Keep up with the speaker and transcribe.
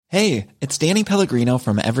Hey, it's Danny Pellegrino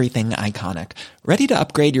from Everything Iconic. Ready to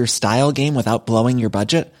upgrade your style game without blowing your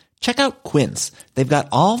budget? Check out Quince. They've got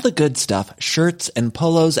all the good stuff, shirts and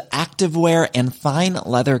polos, activewear, and fine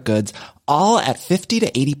leather goods, all at 50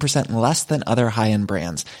 to 80% less than other high-end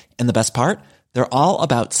brands. And the best part? They're all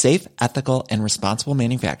about safe, ethical, and responsible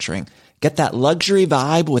manufacturing. Get that luxury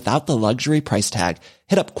vibe without the luxury price tag.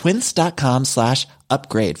 Hit up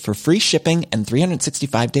quince.com/upgrade for free shipping and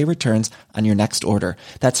 365-day returns on your next order.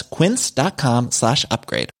 That's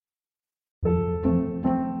quince.com/upgrade.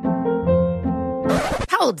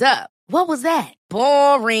 Hold up. What was that?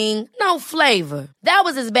 Boring. No flavor. That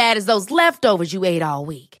was as bad as those leftovers you ate all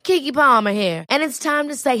week. Keke Palmer here, and it's time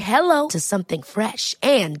to say hello to something fresh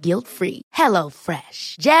and guilt-free. Hello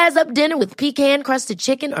Fresh. Jazz up dinner with pecan-crusted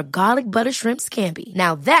chicken or garlic butter shrimp scampi.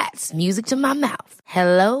 Now that's music to my mouth.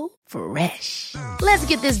 Hello Fresh. Let's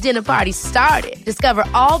get this dinner party started. Discover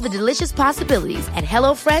all the delicious possibilities at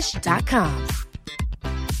hellofresh.com.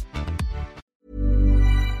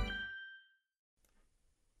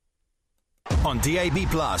 On DAB+,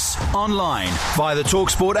 online, via the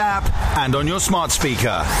TalkSport app, and on your smart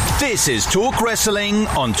speaker. This is Talk Wrestling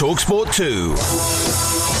on TalkSport 2.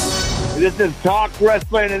 This is Talk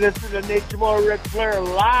Wrestling, and this is the Nature Ric Flair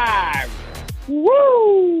live.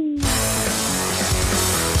 Woo!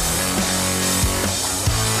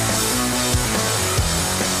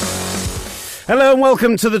 Hello and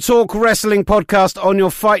welcome to the Talk Wrestling podcast on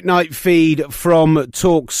your Fight Night feed from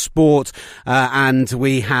TalkSport. And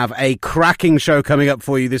we have a cracking show coming up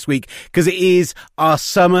for you this week because it is our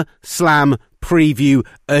SummerSlam preview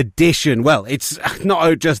edition. Well, it's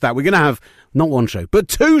not just that. We're going to have not one show, but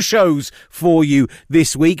two shows for you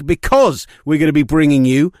this week because we're going to be bringing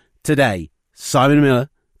you today Simon Miller,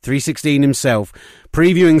 316 himself,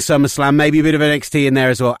 previewing SummerSlam, maybe a bit of NXT in there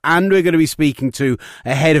as well. And we're going to be speaking to,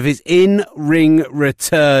 ahead of his in-ring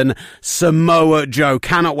return, Samoa Joe.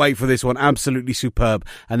 Cannot wait for this one. Absolutely superb.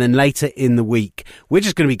 And then later in the week, we're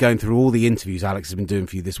just going to be going through all the interviews Alex has been doing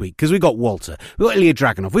for you this week. Because we got Walter, we got Ilya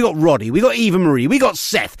Dragunov, we got Roddy, we got Eva Marie, we got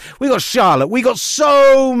Seth, we got Charlotte. We got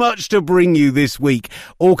so much to bring you this week.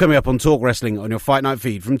 All coming up on Talk Wrestling on your Fight Night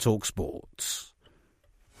feed from TalkSport.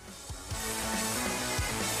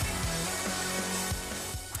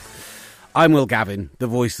 I'm Will Gavin, the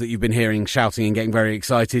voice that you've been hearing shouting and getting very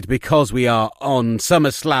excited because we are on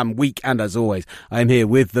SummerSlam week, and as always, I'm here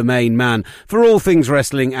with the main man for all things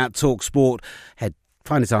wrestling at TalkSport.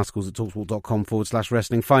 Find his articles at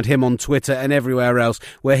talksport.com/wrestling. Find him on Twitter and everywhere else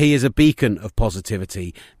where he is a beacon of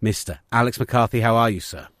positivity. Mr. Alex McCarthy, how are you,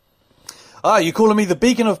 sir? You're calling me the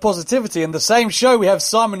beacon of positivity, and the same show we have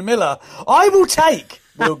Simon Miller. I will take...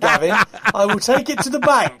 Will Gavin, I will take it to the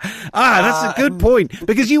bank. That's a good point,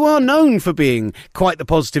 because you are known for being quite the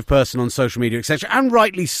positive person on social media, etc., and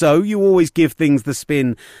rightly so. You always give things the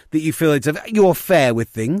spin that you feel it's. You're fair with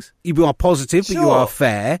things. You are positive, but you are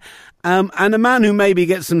fair. And a man who maybe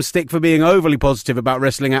gets some stick for being overly positive about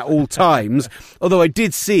wrestling at all times, although I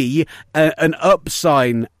did see an up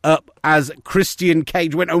sign up as Christian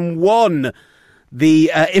Cage went and won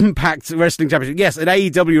the Impact Wrestling Championship. Yes, an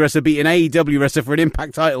AEW wrestler beat an AEW wrestler for an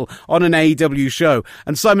Impact title on an AEW show.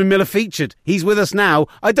 And Simon Miller featured. He's with us now.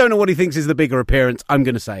 I don't know what he thinks is the bigger appearance. I'm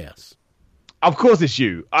going to say us. Of course it's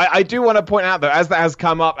you. I do want to point out, though, as that has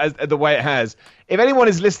come up as the way it has, if anyone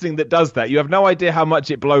is listening that does that, you have no idea how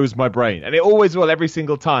much it blows my brain. And it always will every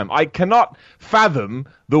single time. I cannot fathom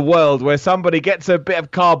the world where somebody gets a bit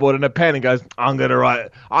of cardboard and a pen and goes, I'm going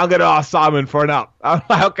to ask Simon for an up. I'm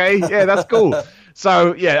like, okay, yeah, that's cool.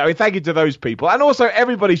 So, yeah, I mean, thank you to those people. And also,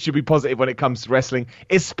 everybody should be positive when it comes to wrestling,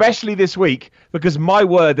 especially this week, because my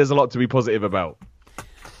word, there's a lot to be positive about.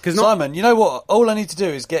 Simon, you know what? All I need to do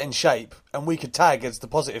is get in shape, and we could tag as the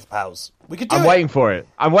Positive Pals. We could do it. I'm waiting for it.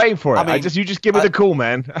 I mean, you just give me the call,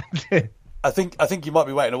 man. I think you might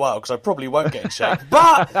be waiting a while, because I probably won't get in shape.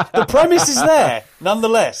 But the premise is there,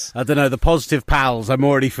 nonetheless. I don't know, the Positive Pals, I'm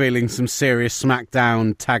already feeling some serious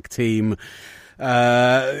SmackDown tag team.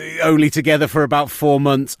 Only together for about 4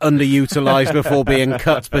 months, underutilised before being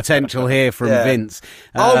cut potential here from Vince.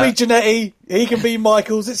 I'll be Jannetty, he can be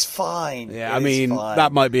Michaels, it's fine. Yeah, that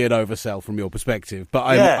might be an oversell from your perspective, but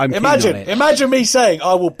I'm keen on it. Imagine me saying,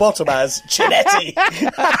 I will bottom as Jannetty.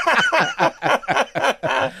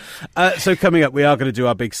 So coming up, we are going to do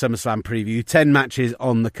our big SummerSlam preview. 10 matches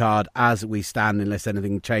on the card as we stand, unless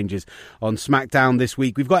anything changes on SmackDown this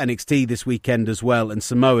week. We've got NXT this weekend as well, and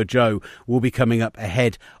Samoa Joe will be coming up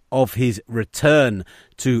ahead of his return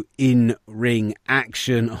to in-ring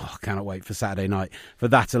action. I cannot wait for Saturday night for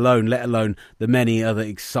that alone, let alone the many other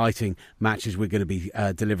exciting matches we're going to be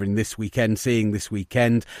delivering this weekend, seeing this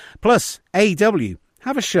weekend. Plus, AEW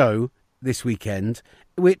have a show this weekend,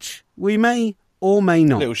 which we may or may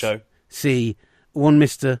not Little show. see one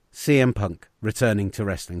Mr. CM Punk returning to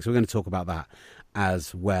wrestling. So we're going to talk about that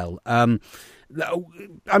as well. I'm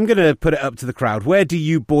going to put it up to the crowd. Where do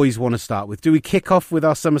you boys want to start with? Do we kick off with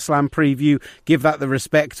our SummerSlam preview, give that the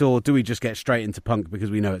respect, or do we just get straight into Punk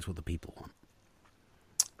because we know it's what the people want?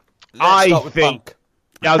 Let's start with Punk.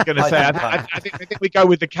 Yeah, I was going to say, I think we go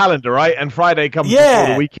with the calendar, right? And Friday comes before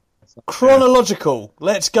the weekend. Chronological.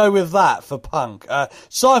 Let's go with that for Punk.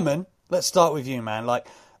 Simon, let's start with you, man. Like,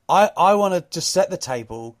 I want to just set the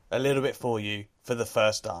table a little bit for you for the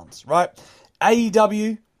first dance, right?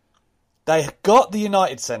 AEW, they got the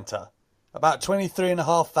United Centre, about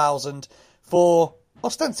 23,500 for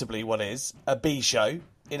ostensibly what is a B show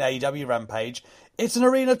in AEW Rampage. It's an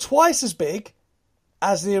arena twice as big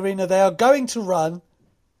as the arena they are going to run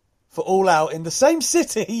for All Out in the same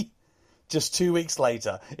city just 2 weeks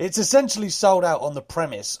later. It's essentially sold out on the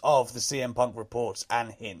premise of the CM Punk reports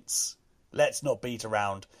and hints. Let's not beat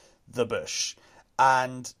around the bush.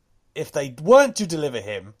 And if they weren't to deliver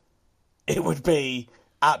him, it would be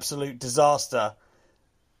absolute disaster.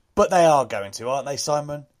 But they are going to, aren't they,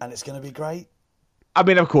 Simon? And it's going to be great. I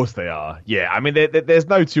mean, of course they are. Yeah, I mean, there's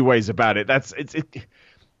no two ways about it.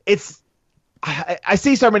 It's. I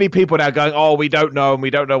see so many people now going, oh, we don't know and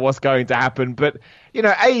we don't know what's going to happen. But, you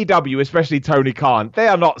know, AEW, especially Tony Khan, they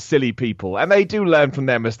are not silly people. And they do learn from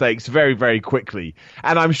their mistakes very, very quickly.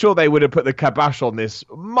 And I'm sure they would have put the kibosh on this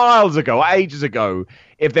miles ago, ages ago,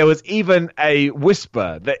 if there was even a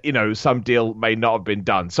whisper that, you know, some deal may not have been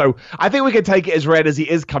done. So I think we can take it as read as he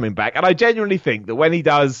is coming back. And I genuinely think that when he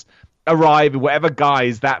does arrive in whatever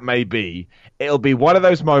guise that may be, it'll be one of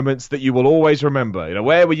those moments that you will always remember. You know,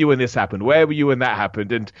 where were you when this happened? Where were you when that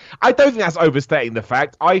happened? And I don't think that's overstating the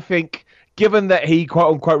fact. I think, given that he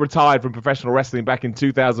quote unquote retired from professional wrestling back in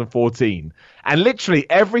 2014, and literally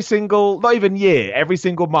every single, not even year, every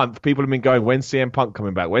single month, people have been going, when's CM Punk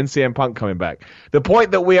coming back? When's CM Punk coming back? The point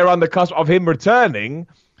that we are on the cusp of him returning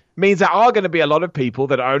means there are going to be a lot of people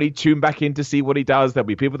that only tune back in to see what he does. There'll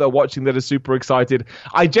be people that are watching that are super excited.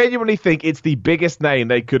 I genuinely think it's the biggest name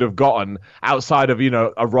they could have gotten outside of, you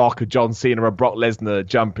know, a Rock, a John Cena, a Brock Lesnar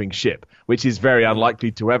jumping ship, which is very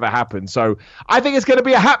unlikely to ever happen. So I think it's going to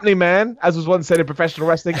be a happening, man. As was once said in professional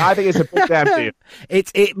wrestling, I think it's a big damn deal.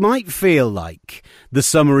 It might feel like the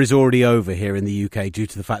summer is already over here in the UK due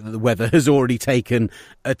to the fact that the weather has already taken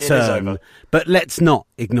a turn. But let's not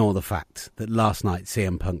ignore the fact that last night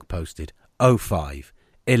CM Punk posted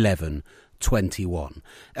 05/11/21.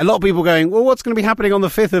 A lot of people going, well, what's going to be happening on the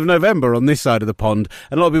 5th of November on this side of the pond?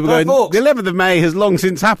 And a lot of people going, the 11th of May has long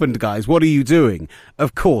since happened, guys. What are you doing?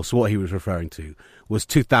 Of course, what he was referring to was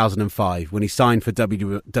 2005 when he signed for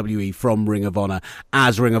WWE from Ring of Honor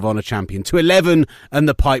as Ring of Honor champion, to 11 and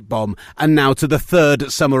the pipe bomb, and now to the third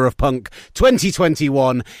summer of Punk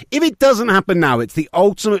 2021. If it doesn't happen now, it's the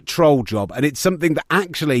ultimate troll job, and it's something that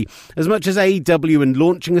actually, as much as AEW and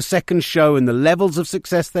launching a second show and the levels of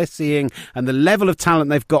success they're seeing and the level of talent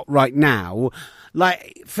they've got right now,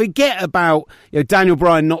 like, forget about, you know, Daniel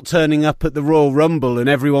Bryan not turning up at the Royal Rumble and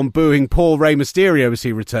everyone booing Paul Rey Mysterio as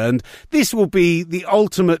he returned. This will be the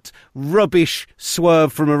ultimate rubbish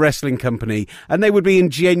swerve from a wrestling company, and they would be in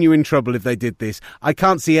genuine trouble if they did this. I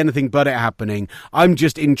can't see anything but it happening. I'm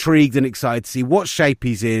just intrigued and excited to see what shape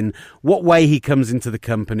he's in, what way he comes into the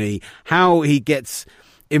company, how he gets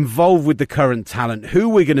involved with the current talent, who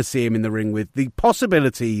we're going to see him in the ring with. The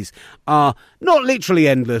possibilities are not literally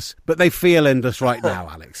endless, but they feel endless right now,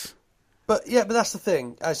 Alex. But that's the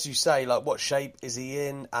thing. As you say, like, what shape is he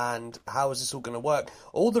in and how is this all going to work?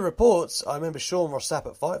 All the reports, I remember Sean Ross Sapp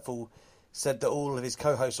at Fightful said that all of his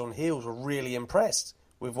co-hosts on Heels were really impressed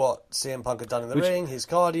with what CM Punk had done in the ring, his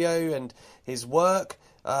cardio and his work.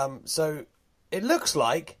 So it looks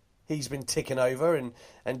like he's been ticking over and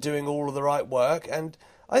doing all of the right work. And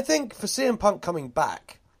I think for CM Punk coming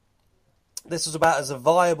back, this was about as a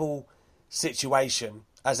viable situation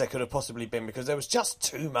as there could have possibly been, because there was just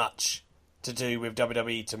too much to do with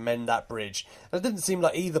WWE to mend that bridge. And it didn't seem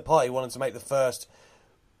like either party wanted to make the first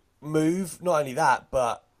move. Not only that,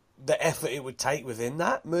 but the effort it would take within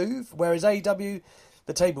that move. Whereas AEW,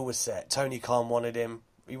 the table was set. Tony Khan wanted him.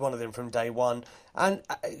 He wanted him from day one. And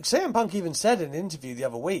CM Punk even said in an interview the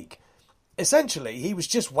other week, essentially, he was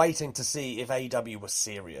just waiting to see if AEW was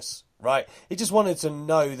serious, right? He just wanted to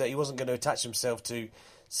know that he wasn't going to attach himself to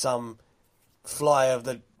some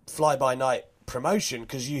fly-by-night promotion,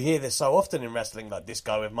 because you hear this so often in wrestling, like, this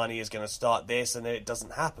guy with money is going to start this, and then it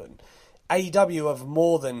doesn't happen. AEW have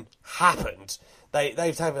more than happened.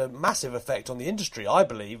 They've had a massive effect on the industry, I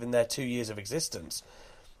believe, in their 2 years of existence.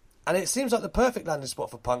 And it seems like the perfect landing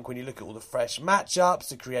spot for Punk when you look at all the fresh matchups,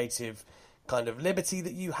 the creative kind of liberty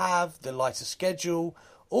that you have, the lighter schedule,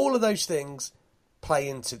 all of those things play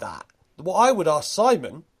into that. What I would ask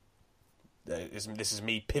Simon, this is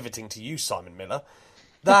me pivoting to you, Simon Miller,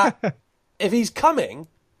 that if he's coming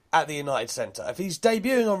at the United Centre, if he's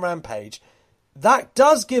debuting on Rampage, that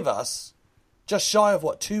does give us just shy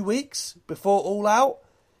of, 2 weeks before All Out?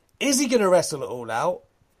 Is he going to wrestle at All Out?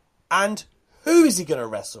 And who is he going to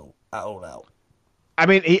wrestle at All Out? I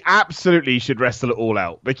mean, he absolutely should wrestle at All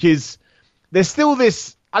Out because there's still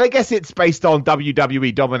this, and I guess it's based on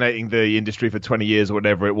WWE dominating the industry for 20 years or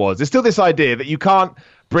whatever it was. There's still this idea that you can't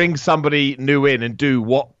bring somebody new in and do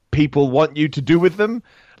what people want you to do with them.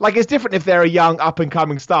 Like, it's different if they're a young,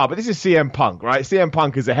 up-and-coming star, but this is CM Punk, right? CM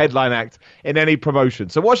Punk is a headline act in any promotion.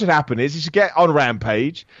 So what should happen is he should get on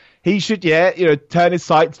Rampage. He should, turn his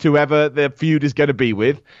sights to whoever the feud is going to be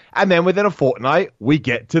with. And then within a fortnight, we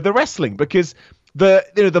get to the wrestling. Because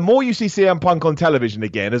the more you see CM Punk on television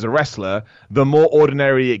again as a wrestler, the more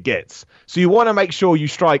ordinary it gets. So you want to make sure you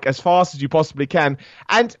strike as fast as you possibly can.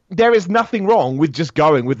 And there is nothing wrong with just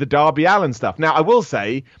going with the Darby Allin stuff. Now, I will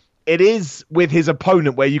say, it is with his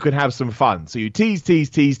opponent where you can have some fun. So you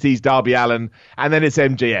tease Darby Allin, and then it's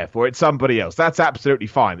MJF or it's somebody else. That's absolutely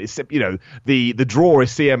fine. It's, the draw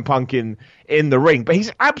is CM Punk in the ring, but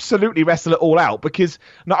he's absolutely wrestle it all out because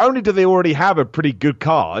not only do they already have a pretty good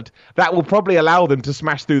card that will probably allow them to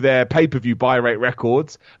smash through their pay-per-view buy rate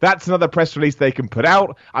records. That's another press release they can put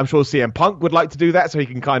out. I'm sure CM Punk would like to do that so he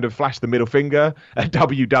can kind of flash the middle finger at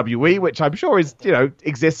WWE, which I'm sure is,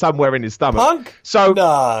 exists somewhere in his stomach. Punk? So,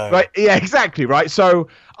 no. Right, yeah, exactly, right? So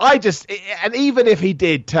and even if he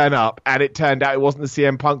did turn up and it turned out it wasn't the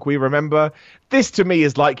CM Punk we remember, this to me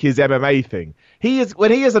is like his MMA thing.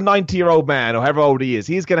 When he is a 90-year-old man or however old he is,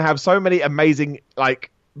 he's going to have so many amazing,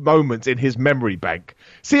 moments in his memory bank.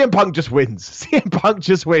 CM Punk just wins. CM Punk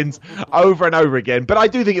just wins over and over again. But I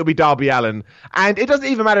do think it'll be Darby Allin. And it doesn't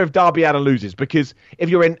even matter if Darby Allin loses, because if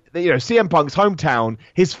you're in, CM Punk's hometown,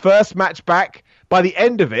 his first match back, by the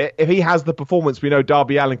end of it, if he has the performance we know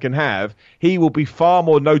Darby Allin can have, he will be far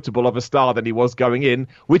more notable of a star than he was going in,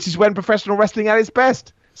 which is when professional wrestling at its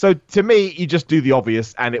best. So to me, you just do the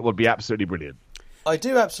obvious and it would be absolutely brilliant. I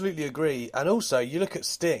do absolutely agree. And also, you look at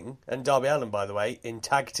Sting and Darby Allin, by the way, in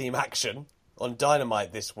tag team action on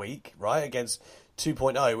Dynamite this week, right, against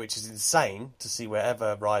 2.0, which is insane to see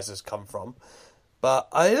wherever Risers come from. But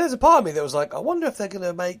there's a part of me that was like, I wonder if they're going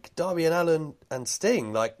to make Darby and Allin and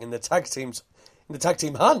Sting in the tag team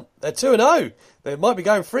hunt. They're 2-0. They might be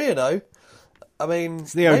going 3-0. I mean,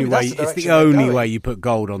 it's the only way. It's the only way you put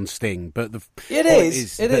gold on Sting. But it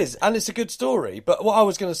is, and it's a good story. But what I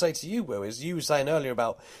was going to say to you, Will, is you were saying earlier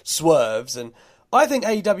about swerves, and I think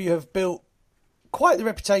AEW have built quite the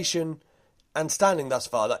reputation and standing thus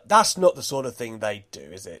far. That's not the sort of thing they do,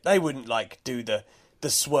 is it? They wouldn't do the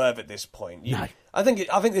swerve at this point. No. I think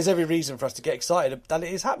there's every reason for us to get excited that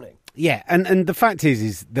it is happening. Yeah, and the fact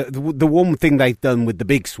is that the one thing they've done with the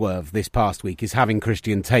big swerve this past week is having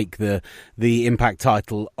Christian take the Impact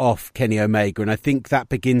title off Kenny Omega, and I think that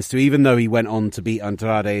begins to, even though he went on to beat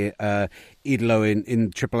Andrade Idolo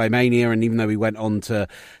in AAA Mania, and even though he went on to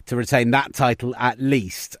retain that title at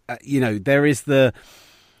least,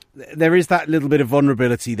 there is that little bit of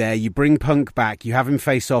vulnerability there. You bring Punk back, you have him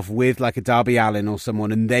face off with a Darby Allin or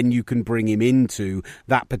someone, and then you can bring him into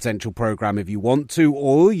that potential program if you want to,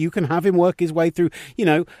 or you can have him work his way through.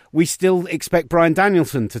 We still expect Bryan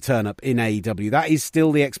Danielson to turn up in AEW. That is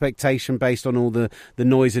still the expectation based on all the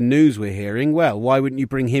noise and news we're hearing. Well, why wouldn't you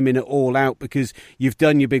bring him in at All Out? Because you've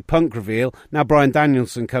done your big Punk reveal. Now Bryan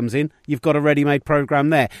Danielson comes in. You've got a ready-made program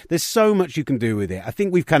there. There's so much you can do with it. I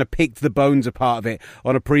think we've kind of picked the bones apart of it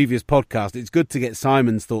on a previous podcast. It's good to get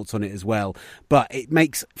Simon's thoughts on it as well, but it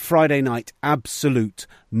makes Friday night absolute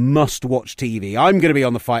must-watch TV. I'm going to be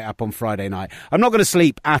on the Fight App on Friday night. I'm not going to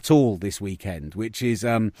sleep at all this weekend, which is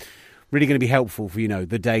really going to be helpful for,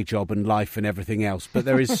 the day job and life and everything else. But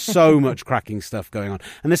there is so much cracking stuff going on.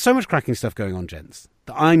 And there's so much cracking stuff going on, gents,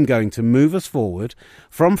 that I'm going to move us forward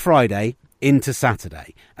from Friday into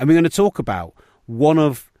Saturday. And we're going to talk about one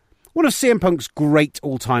of CM Punk's great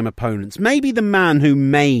all-time opponents, maybe the man who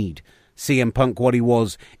made CM Punk what he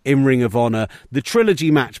was in Ring of Honor. The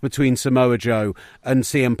trilogy match between Samoa Joe and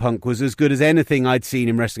CM Punk was as good as anything I'd seen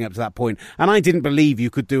in wrestling up to that point, and I didn't believe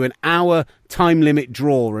you could do an hour time limit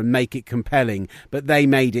draw and make it compelling, but they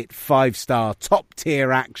made it 5-star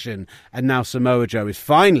top-tier action, and now Samoa Joe is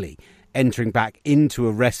finally entering back into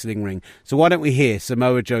a wrestling ring. So why don't we hear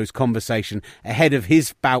Samoa Joe's conversation ahead of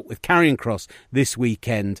his bout with Karrion Kross this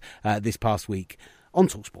weekend, this past week on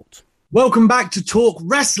TalkSport. Welcome back to Talk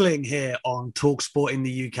Wrestling here on Talk Sport in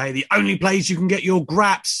the UK, the only place you can get your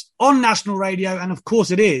graps on national radio. And of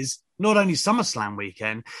course it is not only SummerSlam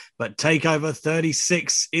weekend, but TakeOver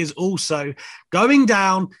 36 is also going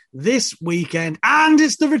down this weekend. And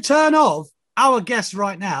it's the return of our guest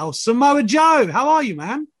right now, Samoa Joe. How are you,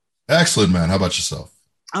 man? Excellent, man. How about yourself?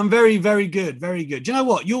 I'm very, very good. Very good. Do you know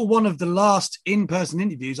what? You're one of the last in-person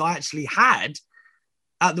interviews I actually had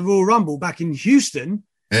at the Royal Rumble back in Houston.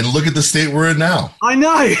 And look at the state we're in now. I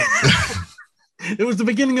know. It was the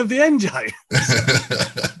beginning of the end, Joe.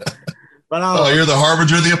 But, you're the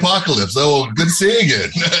harbinger of the apocalypse. Oh, good seeing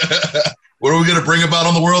it. What are we going to bring about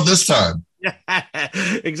on the world this time? Yeah,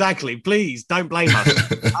 exactly. Please don't blame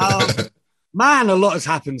us. Man, a lot has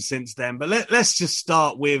happened since then. But let's just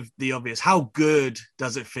start with the obvious. How good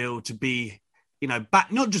does it feel to be,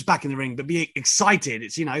 back, not just back in the ring, but be excited?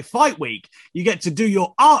 It's, fight week. You get to do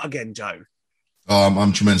your art again, Joe.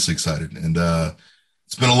 I'm tremendously excited, and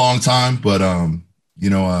it's been a long time, but I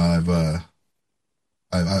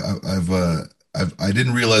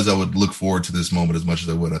didn't realize I would look forward to this moment as much as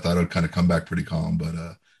I would. I thought I'd kind of come back pretty calm, but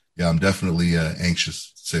yeah, I'm definitely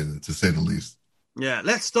anxious to say the least. Yeah,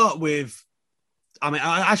 let's start with. I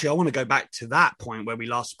want to go back to that point where we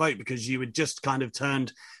last spoke, because you had just kind of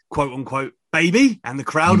turned quote unquote baby, and the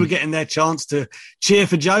crowd were getting their chance to cheer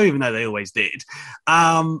for Joe, even though they always did.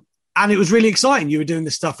 And it was really exciting. You were doing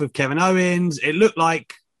this stuff with Kevin Owens. It looked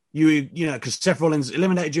like because Seth Rollins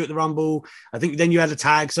eliminated you at the Rumble. I think then you had a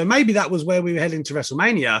tag. So maybe that was where we were heading to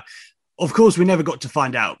WrestleMania. Of course, we never got to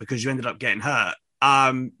find out because you ended up getting hurt.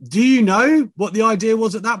 Do you know what the idea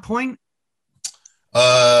was at that point?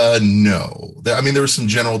 No. There was some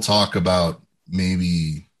general talk about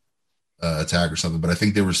maybe a tag or something, but I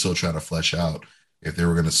think they were still trying to flesh out if they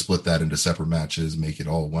were going to split that into separate matches, make it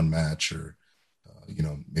all one match, or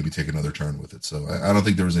maybe take another turn with it. So I don't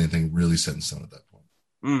think there was anything really set in stone at that point.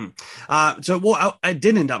 So what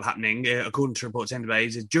did end up happening, according to reports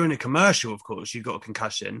anyways, is during a commercial, of course, you got a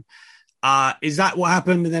concussion. Is that what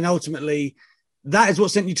happened? And then ultimately, that is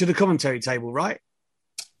what sent you to the commentary table, right?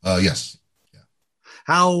 Yes. Yeah.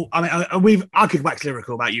 I could wax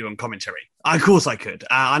lyrical about you on commentary. Of course I could.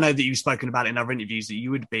 I know that you've spoken about it in other interviews that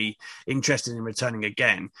you would be interested in returning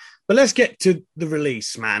again. But let's get to the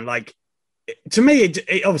release, man. Like, to me,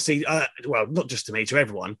 it obviously, not just to me, to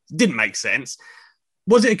everyone, didn't make sense.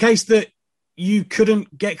 Was it a case that you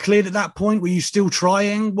couldn't get cleared at that point? Were you still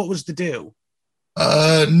trying? What was the deal?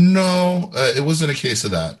 No, it wasn't a case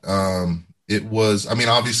of that. It was,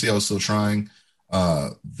 obviously I was still trying.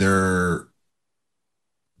 There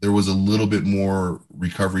was a little bit more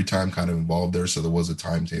recovery time kind of involved there. So there was a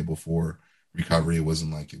timetable for recovery. It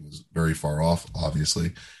wasn't like it was very far off,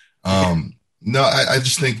 obviously. No, I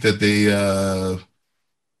just think that they, a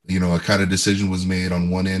kind of decision was made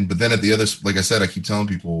on one end, but then at the other, like I said, I keep telling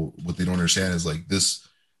people what they don't understand is like this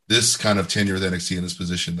kind of tenure of NXT in this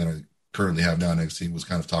position that I currently have now in NXT was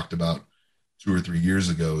kind of talked about 2 or 3 years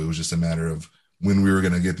ago. It was just a matter of when we were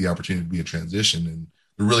going to get the opportunity to be a transition. And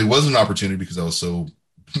there really wasn't an opportunity because I was so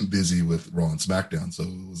busy with Raw and SmackDown. So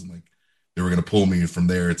it wasn't like they were going to pull me from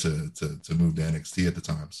there to move to NXT at the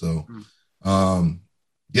time. So,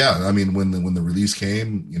 yeah, when the release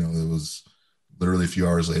came, it was literally a few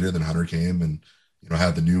hours later. Then Hunter came and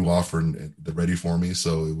had the new offer and ready for me.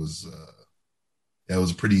 So it was it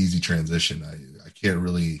was a pretty easy transition. I can't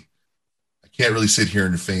really sit here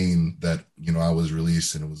and feign that I was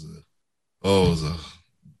released and it was a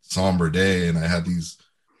somber day, and I had these.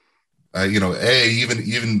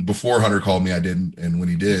 Even before Hunter called me, I didn't, and when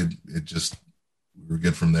he did, we were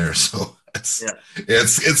good from there. So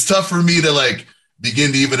it's tough for me to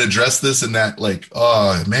begin to even address this and that,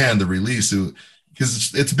 oh man, the release,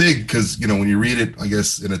 because it's big. Because when you read it, I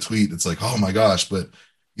guess in a tweet, it's like, oh my gosh, but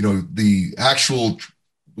the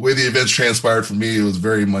way the events transpired for me, it was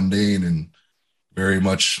very mundane and very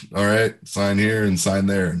much all right. Sign here and sign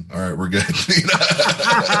there, and all right, we're good.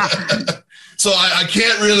 So I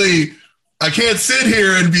can't sit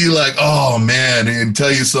here and be like, oh man, and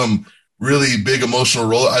tell you some really big emotional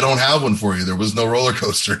roller. I don't have one for you. There was no roller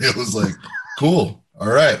coaster. It was like, cool. All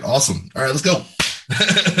right. Awesome. All right, let's go.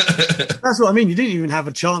 That's what I mean. You didn't even have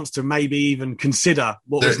a chance to maybe even consider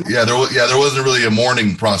what was next. There wasn't really a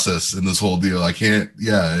mourning process in this whole deal. I can't.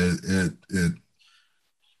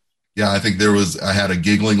 I think I had a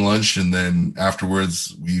giggling lunch, and then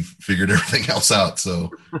afterwards we figured everything else out.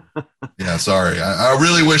 So yeah, sorry. I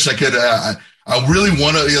really wish I could. I really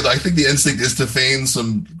want to. I think the instinct is to feign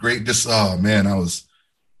some great. Oh man,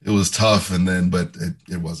 it was tough, and then but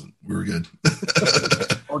it wasn't. We were good.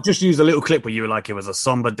 I'll just use a little clip where you were like, it was a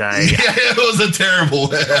somber day. Yeah, it was a terrible.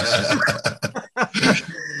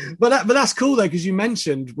 But that's cool though, because you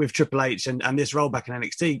mentioned with Triple H and this role back in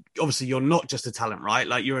NXT, obviously you're not just a talent, right?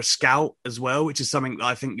 Like you're a scout as well, which is something that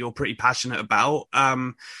I think you're pretty passionate about.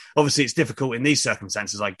 Obviously it's difficult in these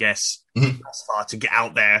circumstances, I guess, as far to get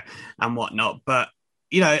out there and whatnot. But,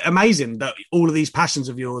 amazing that all of these passions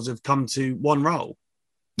of yours have come to one role.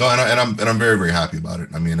 No, and I'm very, very happy about it.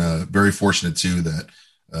 I mean, very fortunate too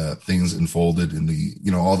that things unfolded in the,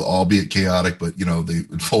 albeit chaotic, but they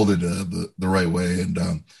unfolded the right way.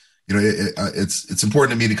 And it's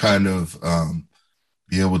important to me to kind of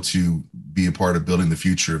be able to be a part of building the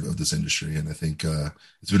future of this industry. And I think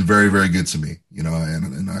it's been very, very good to me,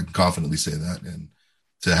 and I can confidently say that. And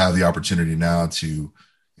to have the opportunity now to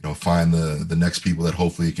find the next people that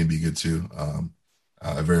hopefully it can be good to,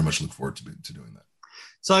 I very much look forward to doing that.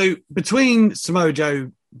 So between Samoa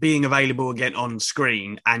Joe being available again on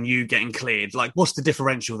screen and you getting cleared, like what's the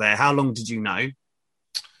differential there? How long did you know?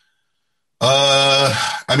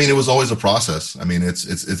 I mean, it was always a process. I mean, it's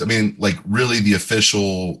like really the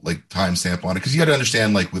official like timestamp on it. Cause you got to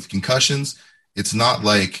understand, like with concussions, it's not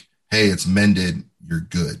like, hey, it's mended, you're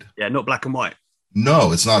good. Yeah. Not black and white.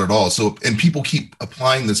 No, it's not at all. So, and people keep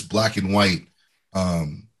applying this black and white,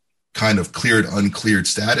 kind of cleared, uncleared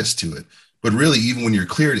status to it. But really, even when you're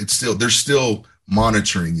cleared, they're still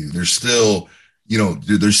monitoring you. There's still,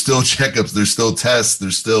 there's still checkups, there's still tests,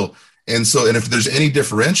 and if there's any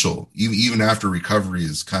differential, even after recovery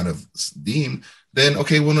is kind of deemed, then,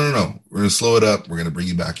 okay, well, no. We're going to slow it up. We're going to bring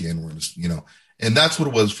you back in. We're going to, and that's what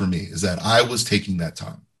it was for me, is that I was taking that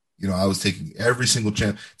time. I was taking every single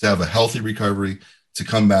chance to have a healthy recovery, to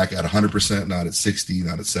come back at 100%, not at 60,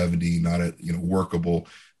 not at 70, not at, workable,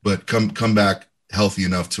 but come back healthy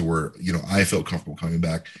enough to where, I felt comfortable coming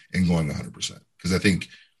back and going 100%. Because I think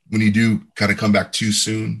when you do kind of come back too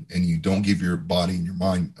soon and you don't give your body and your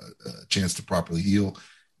mind a chance to properly heal,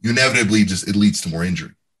 you inevitably it leads to more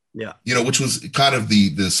injury. Yeah. Which was kind of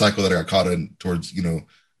the cycle that I got caught in towards, the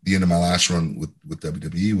end of my last run with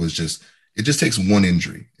WWE was it just takes one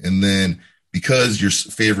injury. And then because you're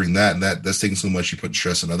favoring that and that's taking so much, you're putting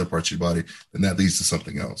stress on other parts of your body, then that leads to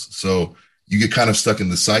something else. So you get kind of stuck in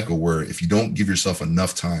this cycle where if you don't give yourself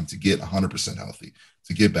enough time to get 100% healthy,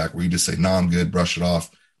 to get back where you just say, no, I'm good, brush it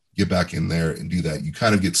off, get back in there and do that, you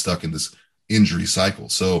kind of get stuck in this injury cycle.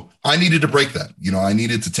 So I needed to break that. I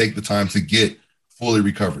needed to take the time to get fully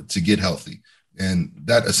recovered, to get healthy. And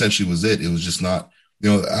that essentially was it. It was just not,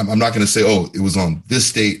 I'm not going to say, oh, it was on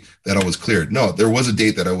this date that I was cleared. No, there was a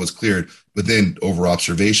date that I was cleared, but then over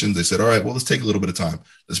observations, they said, all right, well, let's take a little bit of time.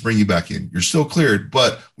 Let's bring you back in. You're still cleared,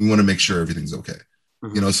 but we want to make sure everything's okay.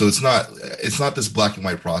 Mm-hmm. So it's not this black and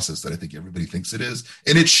white process that I think everybody thinks it is.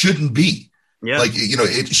 And it shouldn't be. Yeah. Like,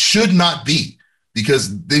 it should not be,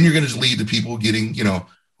 because then you're going to lead to people getting,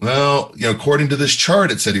 according to this chart,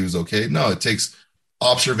 it said he was okay. No, it takes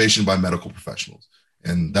observation by medical professionals.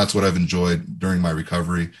 And that's what I've enjoyed during my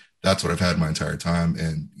recovery. That's what I've had my entire time.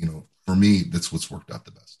 And, for me, that's what's worked out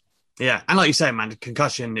the best. Yeah. And like you say, man,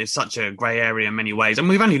 concussion is such a gray area in many ways. And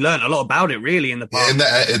we've only learned a lot about it really in the past. And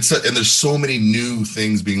there's so many new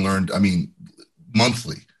things being learned. I mean,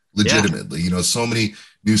 monthly, legitimately, so many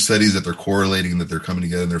new studies that they're correlating, that they're coming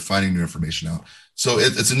together and they're finding new information out. So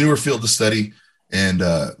it's a newer field to study. And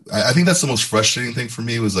I think that's the most frustrating thing for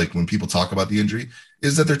me, was like when people talk about the injury,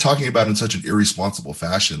 is that they're talking about it in such an irresponsible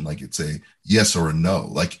fashion. Like it's a yes or a no.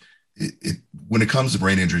 Like when it comes to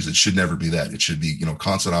brain injuries, it should never be that. It should be,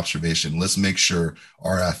 constant observation. Let's make sure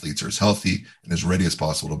our athletes are as healthy and as ready as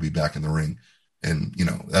possible to be back in the ring. And,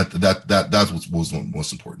 that's what was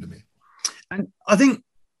most important to me. And I think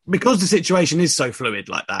because the situation is so fluid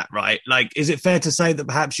like that, right? Like, is it fair to say that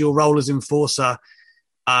perhaps your role as enforcer,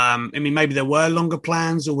 maybe there were longer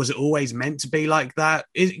plans, or was it always meant to be like that?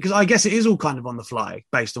 Because I guess it is all kind of on the fly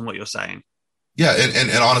based on what you're saying. Yeah. And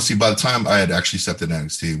honestly, by the time I had actually stepped in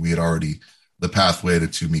NXT, we had already, the pathway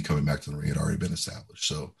to me coming back to the ring had already been established.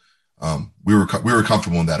 So we were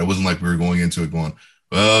comfortable in that. It wasn't like we were going into it going,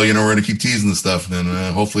 well, we're going to keep teasing the stuff and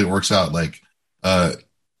then hopefully it works out. Like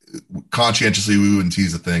conscientiously, we wouldn't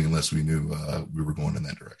tease a thing unless we knew we were going in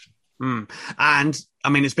that direction. And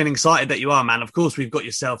it's been excited that you are, man. Of course, we've got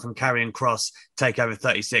yourself and Karrion Kross TakeOver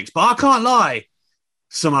 36, but I can't lie,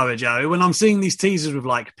 Samoa Joe, when I'm seeing these teasers with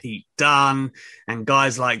like Pete Dunne and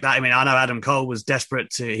guys like that. I know Adam Cole was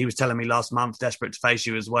he was telling me last month, desperate to face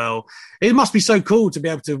you as well. It must be so cool to be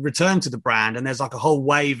able to return to the brand. And there's like a whole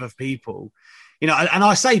wave of people, and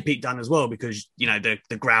I say Pete Dunne as well, because,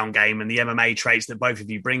 the ground game and the MMA traits that both of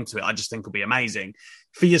you bring to it, I just think will be amazing.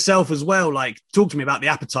 For yourself as well, like, talk to me about the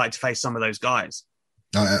appetite to face some of those guys.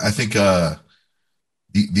 I think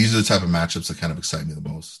these are the type of matchups that kind of excite me the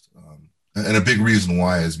most. And a big reason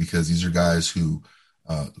why is because these are guys who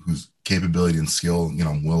whose capability and skill,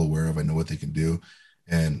 I'm well aware of. I know what they can do.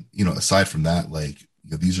 And, aside from that,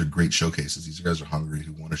 these are great showcases. These guys are hungry,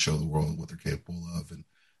 who want to show the world what they're capable of.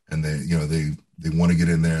 And they want to get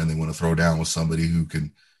in there and they want to throw down with somebody who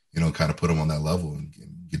can, kind of put them on that level and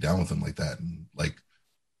get down with them like that. And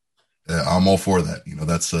I'm all for that.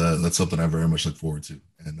 That's something I very much look forward to.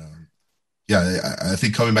 And I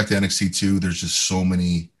think coming back to NXT too, there's just so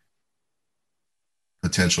many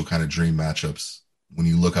potential kind of dream matchups when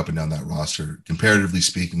you look up and down that roster, comparatively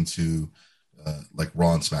speaking to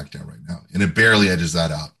Raw and SmackDown right now. And it barely edges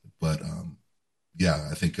that out. But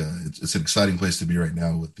I think it's an exciting place to be right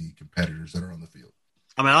now with the competitors that are on the field.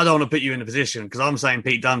 I mean, I don't want to put you in a position because I'm saying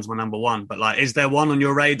Pete Dunne's my number one, but is there one on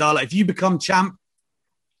your radar? If you become champ,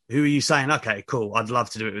 who are you saying, okay, cool, I'd love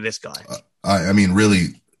to do it with this guy? I mean,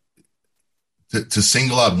 really, to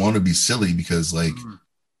single out one would be silly because,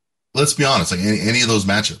 let's be honest, any of those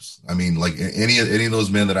matchups, I mean, any of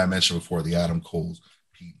those men that I mentioned before, the Adam Coles,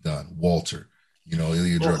 Pete Dunne, Walter,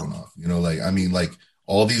 Ilya Dragunov,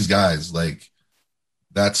 all these guys, we're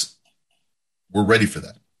ready for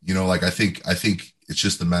that. I think it's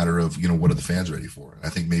just a matter of, what are the fans ready for? And I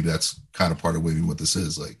think maybe that's kind of part of maybe what this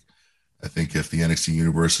is. I think if the NXT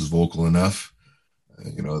universe is vocal enough,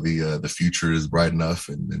 the future is bright enough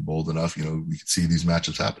and bold enough, we could see these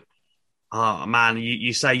matchups happen. Oh, man,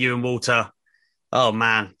 you say you and Walter. Oh,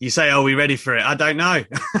 man, you say, are we ready for it? I don't know.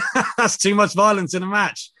 That's too much violence in a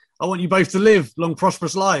match. I want you both to live long,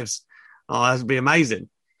 prosperous lives. Oh, that would be amazing.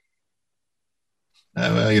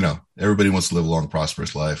 Everybody wants to live a long,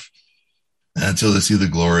 prosperous life until they see the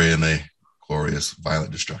glory and a glorious,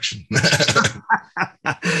 violent destruction. The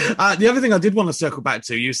other thing I did want to circle back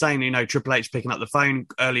to, you were saying, Triple H picking up the phone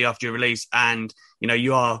early after your release and,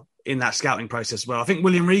 you are in that scouting process as well. I think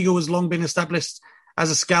William Regal has long been established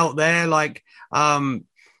as a scout there. I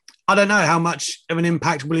don't know how much of an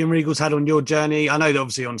impact William Regal's had on your journey. I know that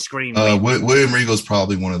obviously on screen. William Regal's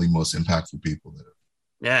probably one of the most impactful people that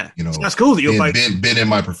have, so that's cool that you're both been in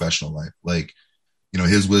my professional life.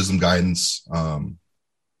 His wisdom, guidance,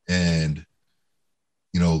 and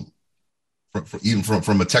even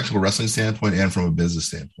from a technical wrestling standpoint and from a business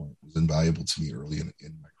standpoint, was invaluable to me early in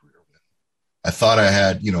my career. I thought I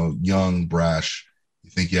had, young, brash,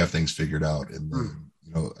 you think you have things figured out. And then,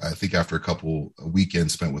 I think after a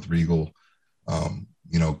weekend spent with Regal,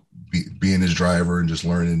 being his driver and just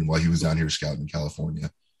learning while he was down here scouting in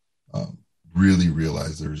California, really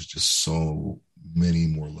realized there's just so many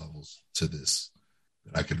more levels to this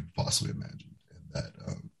than I could possibly imagine. And that,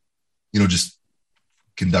 just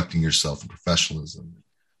conducting yourself and professionalism,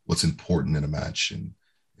 what's important in a match and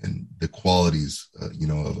the qualities,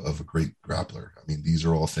 of a great grappler. I mean, these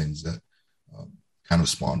are all things that kind of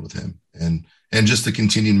spawned with him and just the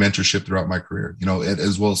continued mentorship throughout my career,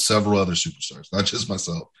 as well as several other superstars, not just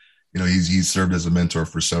myself. He's served as a mentor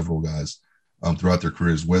for several guys throughout their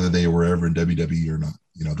careers, whether they were ever in WWE or not.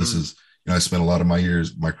 This is, I spent a lot of my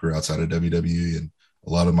career outside of WWE, and a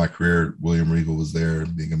lot of my career, William Regal was there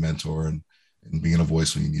being a mentor and being a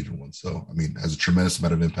voice when you needed one. So, I mean, has a tremendous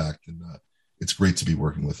amount of impact, and it's great to be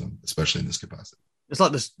working with him, especially in this capacity. It's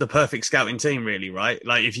like the perfect scouting team, really, right?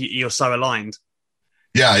 If you're so aligned.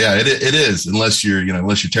 Yeah, it is. Unless you're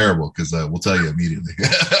terrible, because we'll tell you immediately.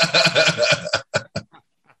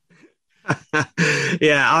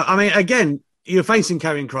 Yeah, I mean, again, you're facing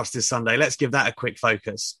Karrion Kross this Sunday. Let's give that a quick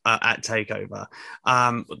focus at TakeOver.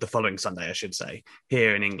 The following Sunday, I should say,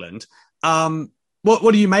 here in England.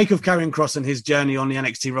 What do you make of Karrion Kross and his journey on the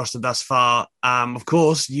NXT roster thus far? Of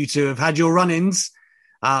course, you two have had your run-ins,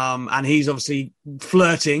 and he's obviously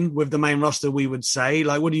flirting with the main roster, we would say.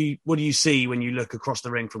 What do you see when you look across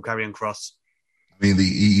the ring from Karrion Kross? I mean,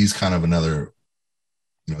 he's kind of another,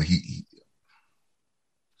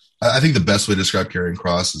 I think the best way to describe Karrion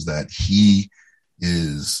Kross is that he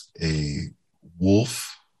is a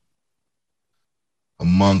wolf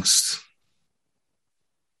amongst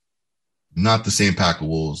not the same pack of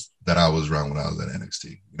wolves that I was around when I was at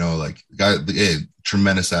NXT.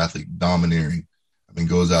 Tremendous athlete, domineering. I mean,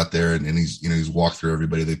 goes out there and he's walked through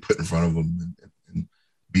everybody they put in front of him and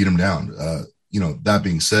beat him down. That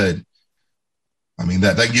being said, I mean,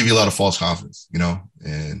 that can give you a lot of false confidence,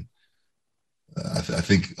 and I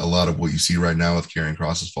think a lot of what you see right now with Karrion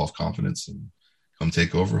Kross is false confidence, and come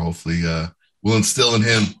TakeOver, hopefully will instill in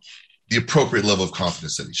him the appropriate level of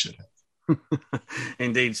confidence that he should have.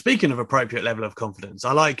 Indeed. Speaking of appropriate level of confidence,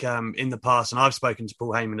 I like in the past, and I've spoken to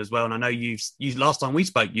Paul Heyman as well, and I know you last time we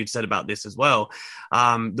spoke, you'd said about this as well,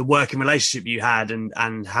 the working relationship you had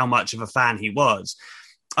and how much of a fan he was.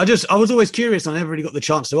 I was always curious. I never really got the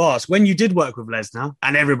chance to ask. When you did work with Lesnar,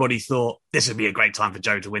 and everybody thought this would be a great time for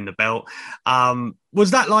Joe to win the belt,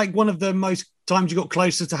 was that like one of the most times you got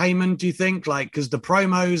closer to Heyman? Do you think, like, because the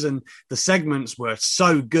promos and the segments were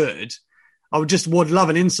so good? I would love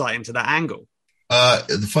an insight into that angle.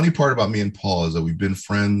 The funny part about me and Paul is that we've been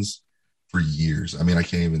friends for years. I mean, I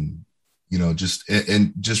can't even, just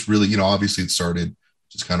really, obviously it started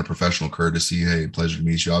just kind of professional courtesy. Hey, pleasure to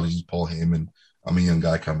meet you. Obviously, Paul Heyman. I'm a young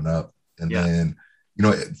guy coming up. And then,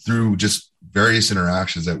 through just various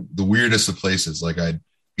interactions at the weirdest of places, like I'd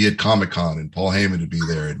be at Comic-Con and Paul Heyman would be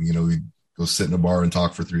there, and, we'd go sit in a bar and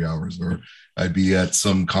talk for 3 hours. Or I'd be at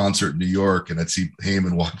some concert in New York and I'd see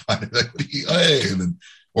Heyman walk by and like, hey, and then,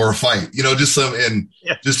 or a fight, just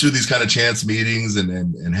just through these kind of chance meetings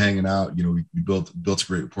and hanging out, we built a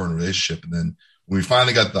great rapport and relationship. And then when we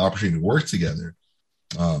finally got the opportunity to work together,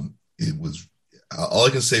 it was, all I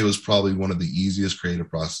can say was probably one of the easiest creative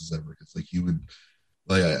processes ever. It's like he would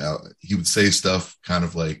say stuff kind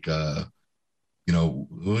of like, what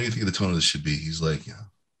do you think the tone of this should be? He's like,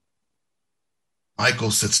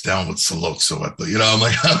 Michael sits down with Sollozzo at the, I'm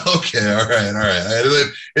like, okay, all right.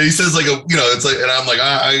 And he says like, it's like, and I'm like,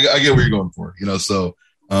 I get what you're going for, So,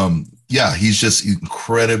 he's just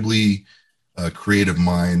incredibly creative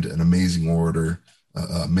mind, an amazing orator,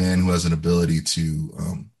 a man who has an ability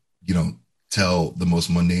to, tell the most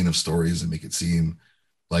mundane of stories and make it seem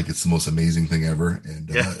like it's the most amazing thing ever. And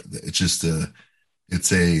it's just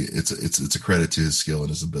it's a credit to his skill and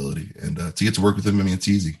his ability. And to get to work with him, I mean, it's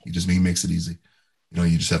easy. He makes it easy.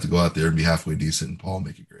 You just have to go out there and be halfway decent, and Paul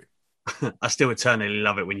make it great. I still eternally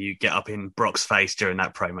love it when you get up in Brock's face during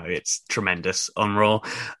that promo. It's tremendous on Raw.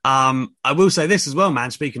 I will say this as well,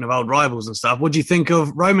 man. Speaking of old rivals and stuff, what do you think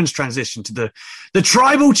of Roman's transition to the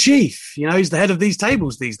tribal chief? He's the head of these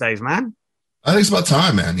tables these days, man. I think it's about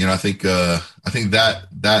time, man. I think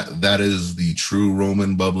that is the true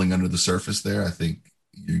Roman bubbling under the surface there. I think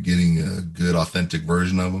you're getting a good, authentic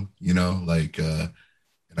version of him,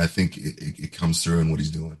 and I think it comes through in what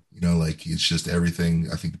he's doing. It's just everything.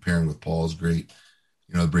 I think the pairing with Paul is great.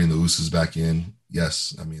 Bringing the Usos back in.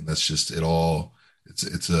 Yes. I mean, that's just it all.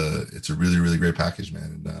 It's a really, really great package,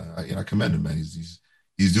 man. And I commend him, man. He's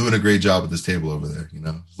doing a great job at this table over there.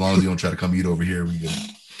 As long as you don't try to come eat over here, we get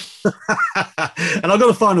it. And I've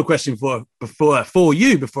got a final question for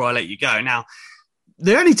you before I let you go. Now,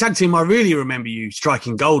 the only tag team I really remember you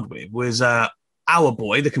striking gold with was our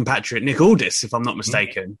boy, the compatriot Nick Aldis, if I'm not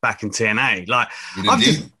mistaken, back in TNA.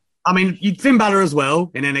 Finn Balor as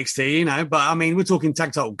well in NXT, but I mean, we're talking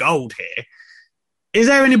tag title gold here. Is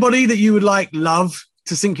there anybody that you would love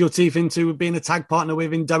to sink your teeth into with being a tag partner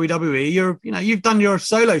with in WWE? You've done your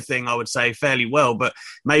solo thing, I would say, fairly well, but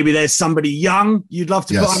maybe there's somebody young you'd love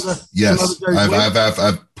to put under. Yes,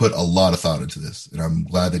 I've put a lot of thought into this, and I'm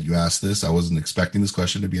glad that you asked this. I wasn't expecting this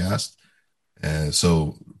question to be asked,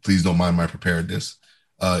 so please don't mind my preparedness.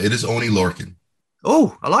 It is Oni Lorcan.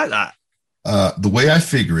 Oh, I like that. The way I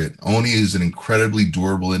figure it, Oni is an incredibly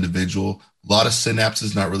durable individual. A lot of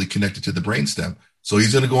synapses not really connected to the brainstem, so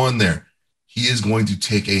he's going to go in there. He is going to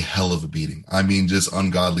take a hell of a beating. I mean, just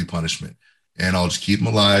ungodly punishment. And I'll just keep him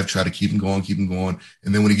alive, try to keep him going.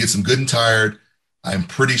 And then when he gets him good and tired, I'm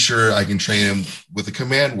pretty sure I can train him with a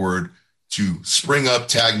command word to spring up,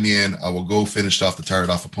 tag me in. I will go finish off the tired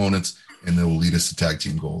off opponents, and then will lead us to tag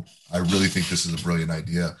team gold. I really think this is a brilliant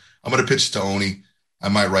idea. I'm going to pitch it to Oni. I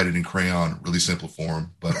might write it in crayon, really simple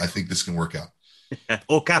form, but I think this can work out.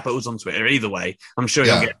 Or capitals on Twitter. Either way, I'm sure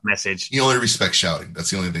you'll get the message. He only respects shouting.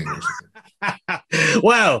 That's the only thing.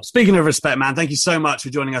 Well, speaking of respect, man, thank you so much for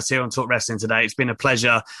joining us here on Talk Wrestling today. It's been a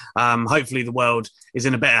pleasure. Hopefully the world is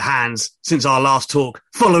in a better hands since our last talk.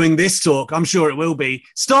 Following this talk, I'm sure it will be.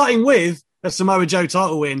 Starting with a Samoa Joe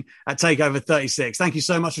title win at TakeOver 36. Thank you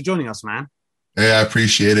so much for joining us, man. Hey, I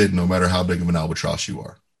appreciate it, no matter how big of an albatross you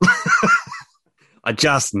are. I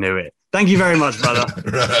just knew it. Thank you very much, brother.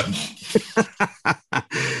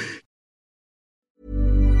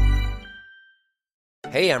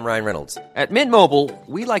 Hey, I'm Ryan Reynolds. At Mint Mobile,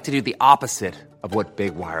 we like to do the opposite of what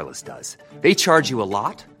Big Wireless does. They charge you a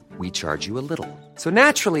lot, we charge you a little. So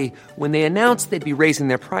naturally, when they announced they'd be raising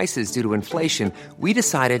their prices due to inflation, we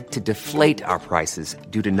decided to deflate our prices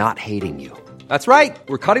due to not hating you. That's right.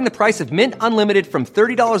 We're cutting the price of Mint Unlimited from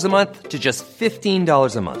 $30 a month to just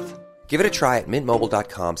 $15 a month. Give it a try at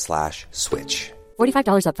mintmobile.com/switch.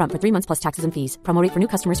 $45 up front for 3 months plus taxes and fees. Promo rate for new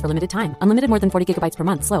customers for limited time. Unlimited more than 40 gigabytes per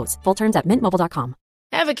month. Slows full terms at mintmobile.com.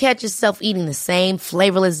 Ever catch yourself eating the same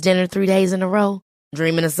flavorless dinner 3 days in a row?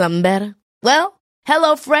 Dreaming of something better? Well,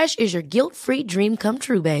 HelloFresh is your guilt-free dream come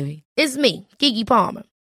true, baby. It's me, Keke Palmer.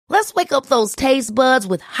 Let's wake up those taste buds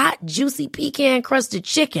with hot, juicy pecan-crusted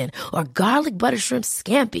chicken or garlic butter shrimp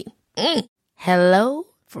scampi. Hello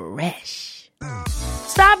Fresh.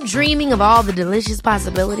 Stop dreaming of all the delicious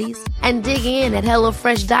possibilities and dig in at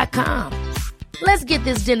HelloFresh.com. Let's get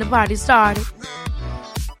this dinner party started.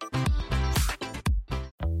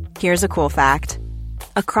 Here's a cool fact.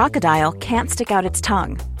 A crocodile can't stick out its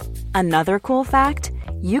tongue. Another cool fact,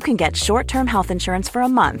 you can get short-term health insurance for a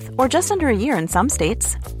month or just under a year in some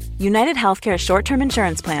states. United Healthcare short-term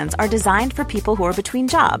insurance plans are designed for people who are between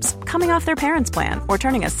jobs, coming off their parents' plan, or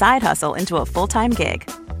turning a side hustle into a full-time gig.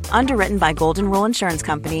 Underwritten by Golden Rule Insurance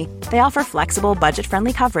Company, they offer flexible,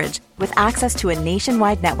 budget-friendly coverage with access to a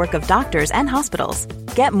nationwide network of doctors and hospitals.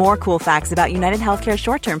 Get more cool facts about United Healthcare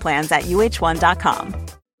short-term plans at uh1.com.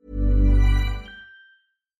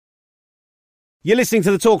 You're listening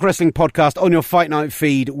to the Talk Wrestling Podcast on your Fight Night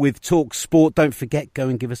feed with Talk Sport. Don't forget, go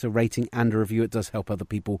and give us a rating and a review. It does help other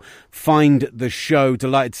people find the show.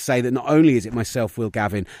 Delighted to say that not only is it myself, Will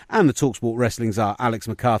Gavin, and the Talk Sport Wrestling czar, Alex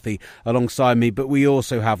McCarthy, alongside me, but we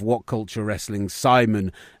also have What Culture Wrestling,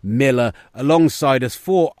 Simon Miller, alongside us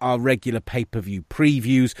for our regular pay-per-view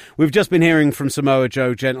previews. We've just been hearing from Samoa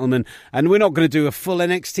Joe, gentlemen, and we're not going to do a full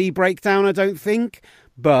NXT breakdown, I don't think,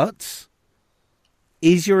 but...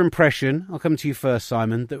 is your impression, I'll come to you first,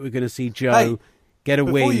 Simon, that we're going to see Joe get a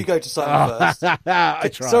win? Before you go to Simon first. I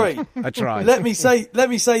tried. Sorry. I tried. Let me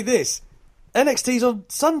say this. NXT's on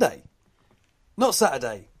Sunday, not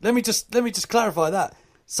Saturday. Let me just clarify that.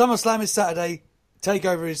 SummerSlam is Saturday,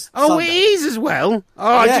 TakeOver is Sunday. It is as well.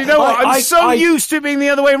 Oh, yeah, do you know what? I'm so used to it being the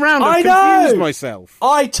other way around. I've confused myself.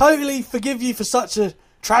 I totally forgive you for such a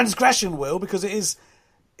transgression, Will, because it is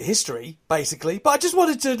history, basically. But I just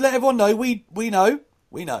wanted to let everyone know we know.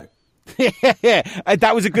 We know. Yeah,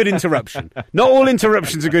 that was a good interruption. Not all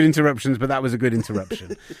interruptions are good interruptions, but that was a good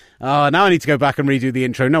interruption. Now I need to go back and redo the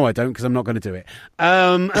intro. No, I don't, because I'm not going to do it.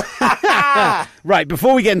 Right,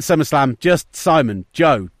 before we get into SummerSlam, just Simon,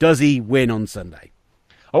 Joe, does he win on Sunday?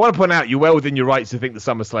 I want to point out you're well within your rights to think the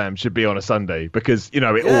SummerSlam should be on a Sunday because, it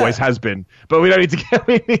always has been. But we don't need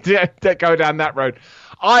to go down that road.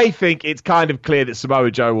 I think it's kind of clear that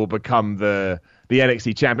Samoa Joe will become the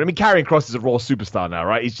NXT champion. I mean, Karrion Kross is a Raw superstar now,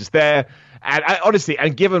 right? He's just there. And honestly,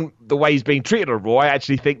 and given the way he's being treated on Raw, I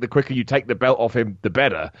actually think the quicker you take the belt off him, the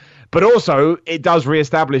better. But also, it does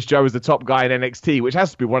reestablish Joe as the top guy in NXT, which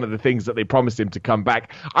has to be one of the things that they promised him to come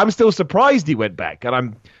back. I'm still surprised he went back, and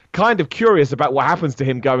I'm kind of curious about what happens to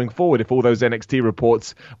him going forward if all those NXT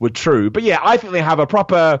reports were true. But yeah, I think they have a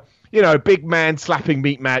proper, big man slapping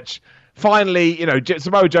meat match. Finally,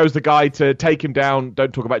 Samoa Joe's the guy to take him down.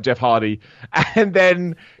 Don't talk about Jeff Hardy. And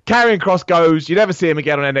then Karrion Kross goes. You never see him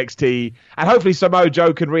again on NXT. And hopefully Samoa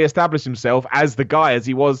Joe can reestablish himself as the guy as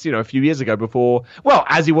he was, a few years ago before. Well,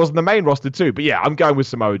 as he was in the main roster too. But yeah, I'm going with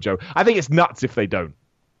Samoa Joe. I think it's nuts if they don't.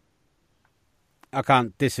 I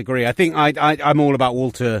can't disagree. I think I'm all about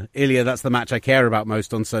Walter Ilya. That's the match I care about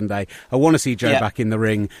most on Sunday. I want to see Joe back in the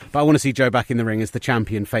ring, but I want to see Joe back in the ring as the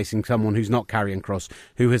champion facing someone who's not Karrion Kross,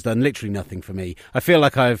 who has done literally nothing for me. I feel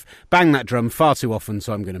like I've banged that drum far too often,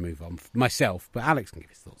 so I'm going to move on myself. But Alex can give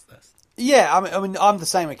his thoughts first. Yeah, I mean, I'm the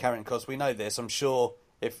same with Karrion Kross. We know this. I'm sure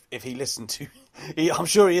if he listened to... I'm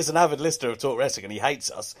sure he is an avid listener of Talk Wrestling and he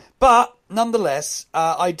hates us. But nonetheless,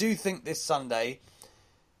 I do think this Sunday...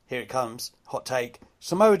 Here it comes. Hot take.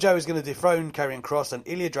 Samoa Joe is going to dethrone Karrion Kross and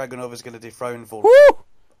Ilya Dragunov is going to dethrone Volta.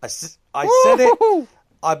 I said it.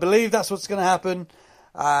 I believe that's what's going to happen.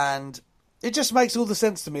 And it just makes all the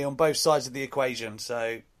sense to me on both sides of the equation.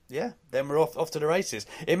 So, yeah, then we're off to the races.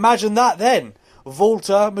 Imagine that then.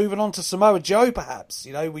 Volta moving on to Samoa Joe, perhaps.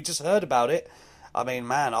 We just heard about it. I mean,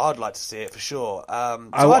 man, I'd like to see it for sure. I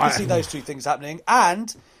can see those two things happening.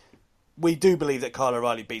 And we do believe that Kyle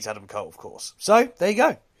O'Reilly beats Adam Cole, of course. So, there you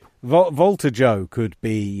go. Volta Joe could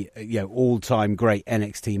be, all-time great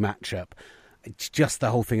NXT matchup. It's just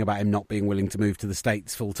the whole thing about him not being willing to move to the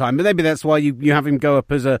States full-time. But maybe that's why you have him go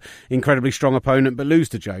up as an incredibly strong opponent but lose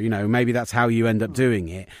to Joe. Maybe that's how you end up doing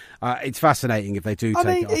it. It's fascinating if they do take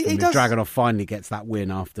it off him. If Dragunov finally gets that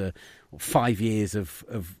win after 5 years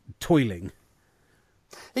of toiling.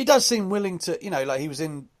 He does seem willing to, he was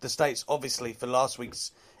in the States, obviously, for last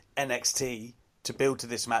week's NXT to build to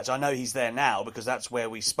this match. I know he's there now because that's where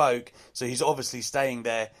we spoke. So he's obviously staying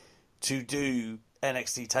there to do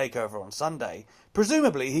NXT TakeOver on Sunday.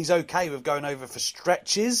 Presumably he's okay with going over for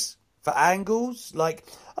stretches, for angles. I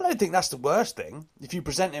don't think that's the worst thing. If you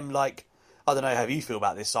present him I don't know how you feel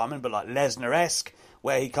about this, Simon, but like Lesnar-esque,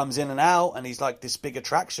 where he comes in and out and he's like this big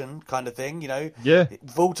attraction kind of thing, Yeah.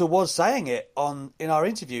 Volta was saying it in our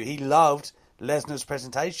interview. He loved Lesnar's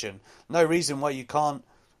presentation. No reason why you can't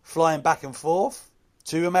fly him back and forth.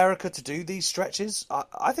 to America to do these stretches,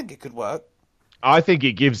 I think it could work. I think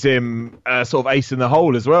it gives him a sort of ace in the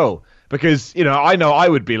hole as well. Because, you know I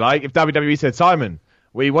would be like, if WWE said, Simon,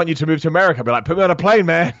 we want you to move to America, I'd be like, put me on a plane,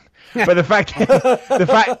 man. But the fact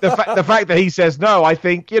that he says no, I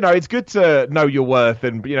think, it's good to know your worth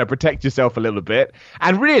and, protect yourself a little bit.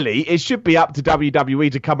 And really, it should be up to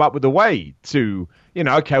WWE to come up with a way to,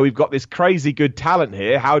 okay, we've got this crazy good talent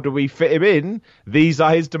here. How do we fit him in? These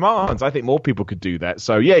are his demands. I think more people could do that.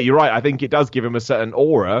 So, yeah, you're right. I think it does give him a certain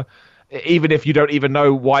aura, even if you don't even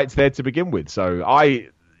know why it's there to begin with. So I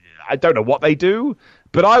don't know what they do,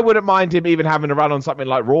 but I wouldn't mind him even having a run on something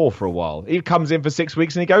like Raw for a while. He comes in for 6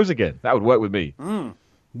 weeks and he goes again. That would work with me.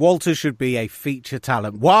 Walter should be a feature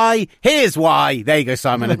talent. Why? Here's why. There you go,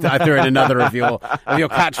 Simon. I threw in another of your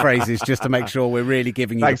catchphrases just to make sure we're really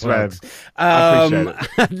giving you Thanks, the plugs. I appreciate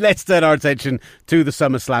it. Let's turn our attention to the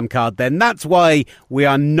SummerSlam card then. That's why we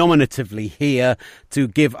are nominatively here to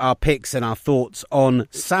give our picks and our thoughts on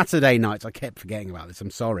Saturday nights. I kept forgetting about this.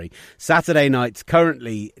 I'm sorry. Saturday nights,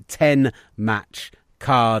 currently 10-match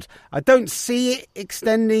card. I don't see it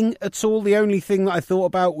extending at all. The only thing that I thought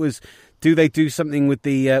about was, do they do something with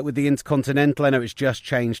the Intercontinental? I know it's just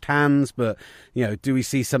changed hands, but do we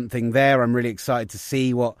see something there? I'm really excited to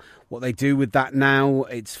see what they do with that now.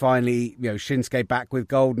 It's finally Shinsuke back with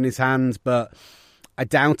gold in his hands, but I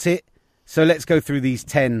doubt it. So let's go through these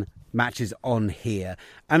 10 matches on here,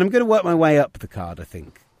 and I'm going to work my way up the card. I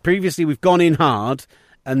think previously we've gone in hard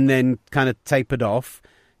and then kind of tapered off.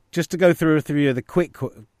 Just to go through a few of the quick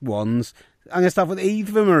ones, I'm going to start with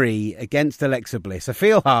Eva Marie against Alexa Bliss. I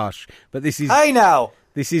feel harsh, but this is... Hey now!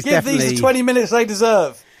 This is Give definitely... these the 20 minutes they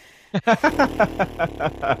deserve.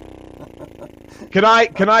 Can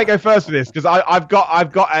I go first for this? Because I've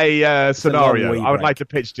got a scenario I would like to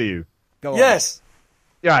pitch to you. Go on. Yes.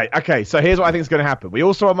 Right, okay, so here's what I think is going to happen. We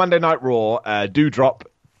all saw on Monday Night Raw, Doudrop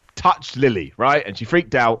touched Lily, right? And she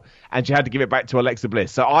freaked out and she had to give it back to Alexa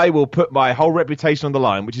Bliss. So I will put my whole reputation on the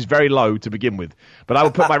line, which is very low to begin with. But I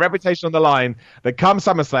will put my reputation on the line that come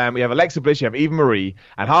SummerSlam, we have Alexa Bliss, you have Eva Marie,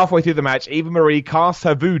 and halfway through the match, Eva Marie casts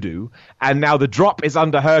her voodoo, and now the drop is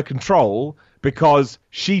under her control because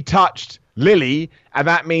she touched Lily, and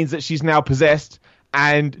that means that she's now possessed.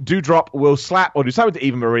 And Doudrop will slap or do something to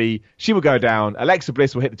Eva Marie. She will go down. Alexa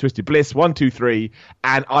Bliss will hit the Twisted Bliss 1, 2, 3,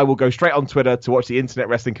 and I will go straight on Twitter to watch the internet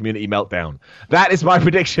wrestling community meltdown. That is my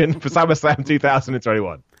prediction for SummerSlam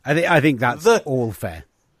 2021. I think that's all fair.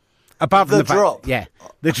 Apart from the drop.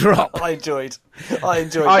 The drop. I enjoyed. Oh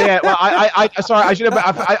yeah, well, I sorry, I should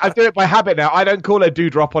have. I do it by habit now. I don't call her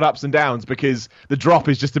Doudrop on Ups and Downs because the drop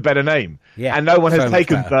is just a better name. Yeah, and no one has so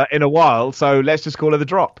taken her in a while, so let's just call her the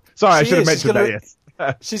Drop. Sorry, I should have mentioned that. Yes.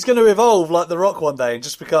 She's going to evolve like The Rock one day and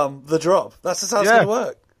just become The Drop. That's just how it's going to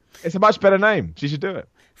work. It's a much better name. She should do it.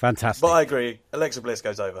 Fantastic. But I agree. Alexa Bliss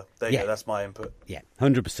goes over. There you go. That's my input. Yeah,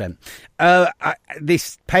 100%.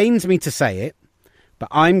 This pains me to say it, but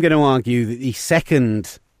I'm going to argue that the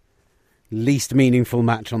second least meaningful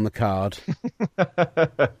match on the card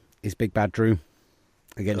is Big Bad Drew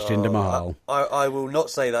against Jinder Mahal. I will not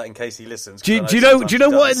say that in case he listens. Do you know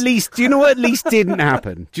what at least didn't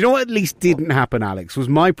happen? Do you know what at least didn't happen, Alex? Was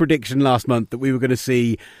my prediction last month that we were going to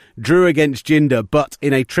see Drew against Jinder, but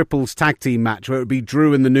in a triples tag team match where it would be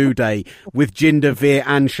Drew and the New Day with Jinder, Veer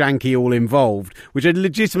and Shanky all involved, which I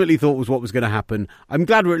legitimately thought was what was going to happen. I'm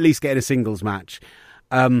glad we're at least getting a singles match.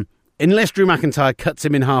 Unless Drew McIntyre cuts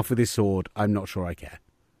him in half with his sword, I'm not sure I care.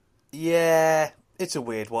 Yeah, it's a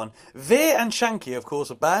weird one. Veer and Shanky, of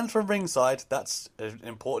course, are banned from ringside. That's an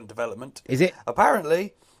important development. Is it?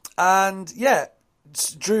 Apparently. And, yeah,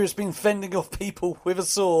 Drew has been fending off people with a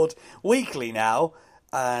sword weekly now,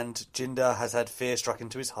 and Jinder has had fear struck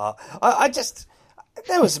into his heart.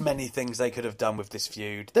 There was many things they could have done with this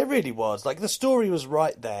feud. There really was. Like, the story was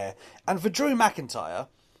right there. And for Drew McIntyre,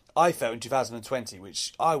 I felt in 2020,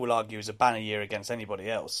 which I will argue is a banner year against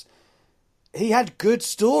anybody else, he had good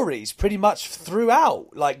stories pretty much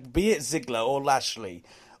throughout, like be it Ziggler or Lashley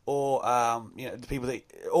or the people that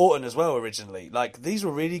Orton as well originally. Like these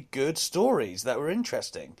were really good stories that were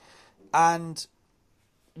interesting, and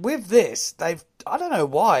with this, I don't know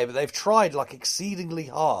why, but they've tried like exceedingly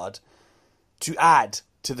hard to add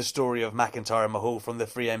to the story of McIntyre and Mahal from the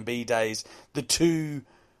 3MB days, the two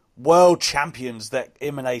world champions that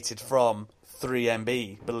emanated from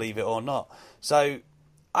 3MB, believe it or not. So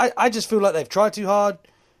I just feel like they've tried too hard.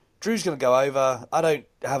 Drew's going to go over. I don't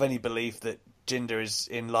have any belief that Jinder is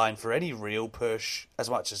in line for any real push, as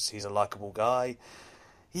much as he's a likeable guy.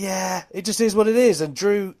 Yeah, it just is what it is. And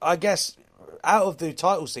Drew, I guess, out of the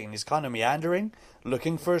title scene, is kind of meandering,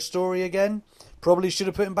 looking for a story again. Probably should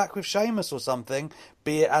have put him back with Sheamus or something,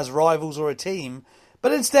 be it as rivals or a team.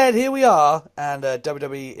 But instead, here we are, and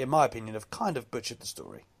WWE, in my opinion, have kind of butchered the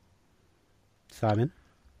story. Simon?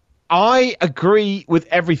 I agree with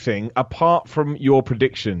everything apart from your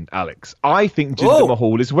prediction, Alex. I think Jinder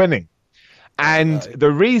Mahal is winning. And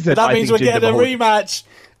the reason that means we're getting a rematch.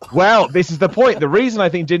 Well, this is the point. The reason I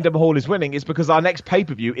think Jinder Mahal is winning is because our next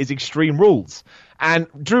pay-per-view is Extreme Rules. And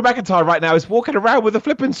Drew McIntyre right now is walking around with a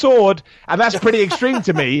flipping sword, and that's pretty extreme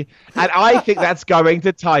to me. And I think that's going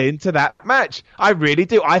to tie into that match. I really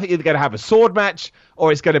do. I think they're going to have a sword match,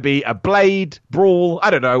 or it's going to be a blade brawl. I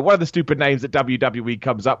don't know, one of the stupid names that WWE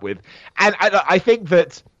comes up with. And I think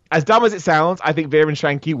that, as dumb as it sounds, I think Veer and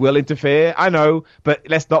Shanky will interfere. I know, but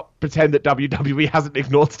let's not pretend that WWE hasn't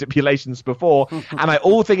ignored stipulations before. And I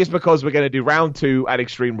all think it's because we're going to do round 2 at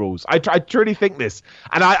Extreme Rules. I truly think this.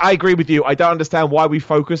 And I agree with you. I don't understand why we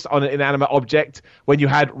focused on an inanimate object when you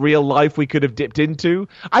had real life we could have dipped into.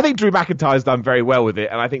 I think Drew McIntyre's done very well with it.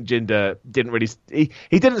 And I think Jinder didn't really...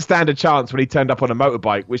 He didn't stand a chance when he turned up on a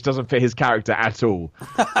motorbike, which doesn't fit his character at all.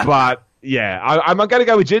 But... yeah, I'm going to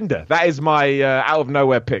go with Jinder. That is my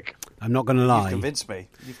out-of-nowhere pick. I'm not going to lie. You've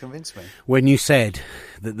convinced me. When you said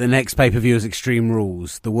that the next pay-per-view is Extreme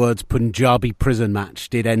Rules, the words Punjabi prison match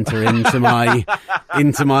did enter into my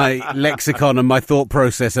lexicon and my thought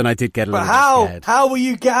process, and I did get a little bit scared. How will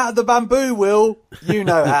you get out of the bamboo, Will? You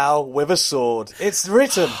know how, with a sword. It's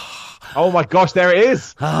written. Oh my gosh, there it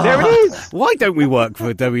is. There it is. Why don't we work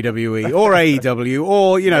for WWE or AEW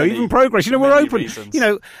or, even Progress? We're open. Reasons.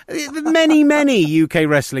 Many UK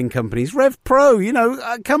wrestling companies. Rev Pro,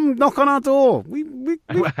 come knock on our door. And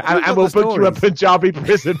we'll book you a Punjabi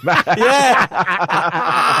prison match.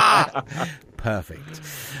 Yeah. Perfect.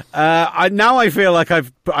 Now I feel like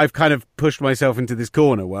I've kind of pushed myself into this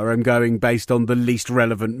corner where I'm going based on the least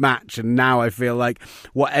relevant match, and now I feel like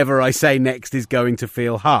whatever I say next is going to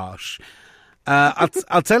feel harsh.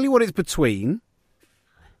 I'll tell you what it's between.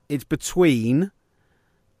 It's between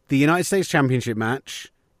the United States Championship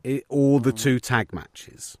match or the 2 tag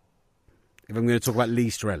matches. If I'm going to talk about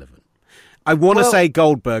least relevant. I want to say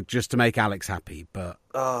Goldberg just to make Alex happy, but...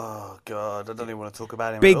 oh, God, I don't even want to talk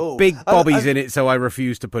about him at all. Big Bobby's in it, so I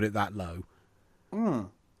refuse to put it that low.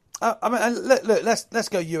 Let's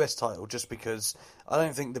go US title, just because I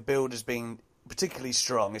don't think the build has been particularly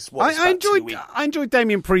strong. I enjoyed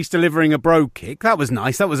Damian Priest delivering a brogue kick. That was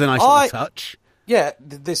nice. That was a nice little touch. Yeah,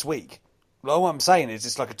 this week. Well, what I'm saying is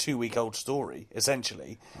it's like a 2-week-old story,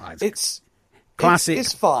 essentially. It's classic.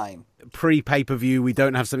 It's fine. Pre-pay-per-view, we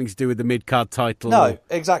don't have something to do with the mid-card title. No,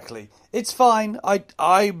 exactly. It's fine.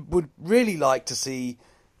 I would really like to see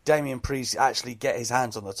Damian Priest actually get his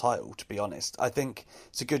hands on the title, to be honest. I think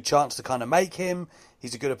it's a good chance to kind of make him.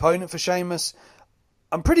 He's a good opponent for Sheamus.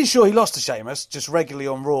 I'm pretty sure he lost to Sheamus just regularly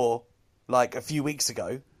on Raw like a few weeks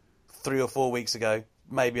ago, 3 or 4 weeks ago.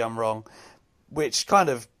 Maybe I'm wrong, which kind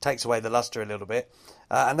of takes away the luster a little bit.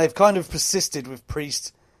 And they've kind of persisted with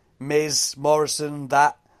Priest, Miz, Morrison,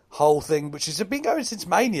 that whole thing, which has been going since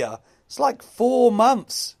Mania. It's like 4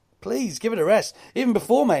 months. Please, give it a rest. Even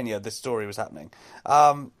before Mania, this story was happening.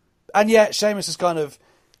 And yet, Sheamus has kind of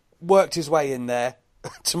worked his way in there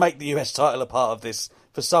to make the US title a part of this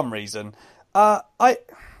for some reason. I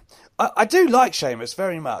do like Sheamus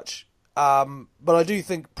very much, but I do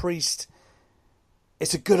think Priest,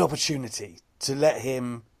 it's a good opportunity to let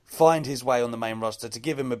him find his way on the main roster, to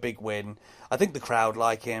give him a big win. I think the crowd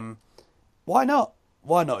like him. Why not?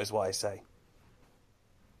 Why not is what I say.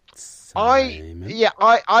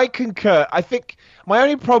 I concur. I think my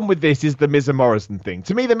only problem with this is the Miz and Morrison thing.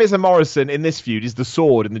 To me, the Miz and Morrison in this feud is the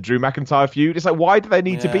sword in the Drew McIntyre feud. It's like, why do they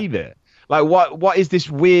need to be there? Like, what is this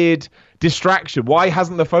weird distraction? Why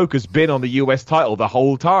hasn't the focus been on the US title the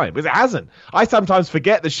whole time? Because it hasn't. I sometimes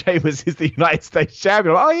forget that Sheamus is the United States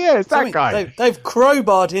champion. Oh, yeah, it's that guy. They've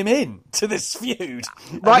crowbarred him in to this feud.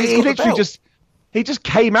 Right, he literally just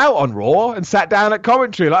came out on Raw and sat down at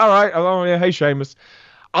commentary. Like, all right, oh, yeah, hey, Sheamus.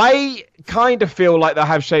 I kind of feel like they'll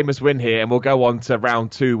have Sheamus win here, and we'll go on to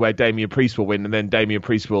round 2 where Damian Priest will win, and then Damian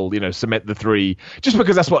Priest will, cement the 3, just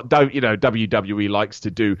because that's what WWE likes to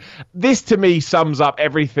do. This, to me, sums up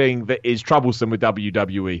everything that is troublesome with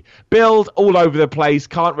WWE. Build all over the place,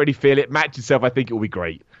 can't really feel it. Match itself, I think it will be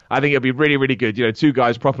great. I think it'll be really, really good. 2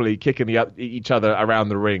 guys properly kicking each other around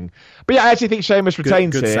the ring. But yeah, I actually think Sheamus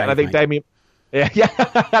retains here, and I think Damian... Yeah,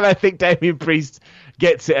 and I think Damian Priest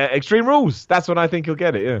gets it at Extreme Rules. That's when I think he'll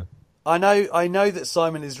get it, yeah. I know that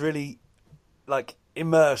Simon is really,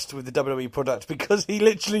 immersed with the WWE product, because he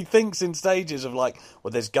literally thinks in stages of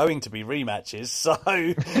there's going to be rematches, so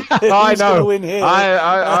who's going to win here?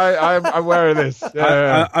 I'm aware of this.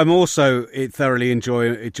 I'm also thoroughly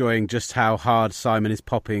enjoying just how hard Simon is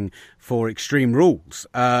popping for Extreme Rules.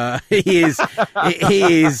 He is so ready.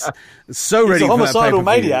 He's a for homicidal that pay-per-view.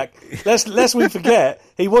 maniac. Lest we forget,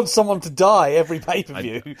 he wants someone to die every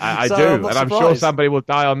pay-per-view. I So do, I'm not and I'm sure surprised. somebody will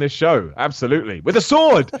die on this show. Absolutely, with a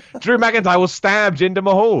sword. Drew McIntyre will stab Jinder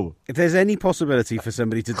Mahal. If there's any possibility for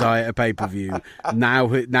somebody to die at a pay-per-view,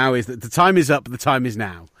 now is that the time is up. The time is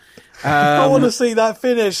now. I want to see that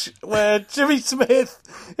finish where Jimmy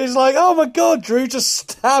Smith is like, "Oh my God, Drew just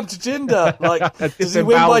stabbed Jinder." Like, does he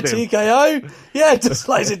win by Disemboweled him. TKO? Yeah, just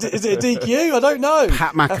like, is it a DQ? I don't know.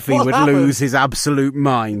 Pat McAfee What would happened? lose his absolute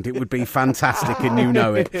mind. It would be fantastic, and you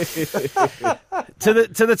know it. To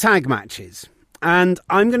the tag matches. And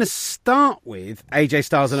I'm going to start with AJ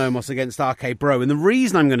Styles and Omos against RK Bro. And the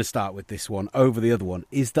reason I'm going to start with this one over the other one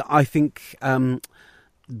is that I think the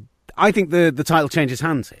title changes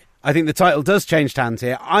hands here. I think the title does change hands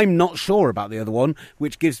here. I'm not sure about the other one,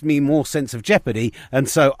 which gives me more sense of jeopardy. And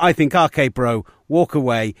so I think RK Bro walk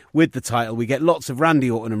away with the title. We get lots of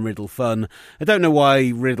Randy Orton and Riddle fun. I don't know why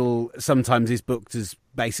Riddle sometimes is booked as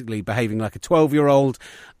basically behaving like a 12-year-old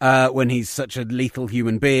when he's such a lethal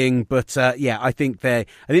human being. But I think they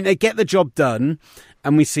get the job done,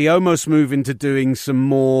 and we see Omos move into doing some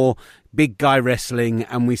more big guy wrestling,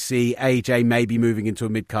 and we see AJ maybe moving into a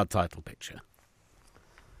mid-card title picture.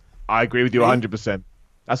 I agree with you 100%.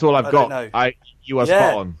 That's all I've I got. don't know. You are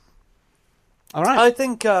spot on. All right. I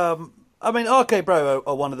think, RK Bro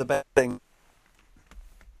are one of the best things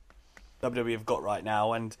WWE have got right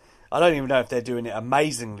now, and I don't even know if they're doing it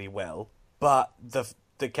amazingly well, but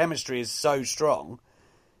the chemistry is so strong.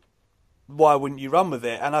 Why wouldn't you run with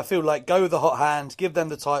it? And I feel like go with the hot hand, give them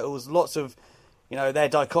the titles, lots of, their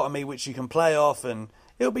dichotomy which you can play off, and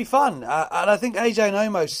it'll be fun. And I think AJ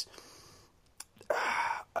and Omos,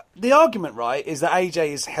 the argument, right, is that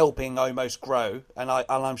AJ is helping Omos grow, and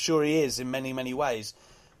I'm sure he is in many, many ways.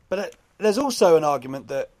 But there's also an argument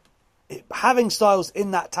that having Styles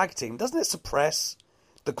in that tag team, doesn't it suppress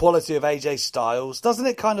the quality of AJ Styles? Doesn't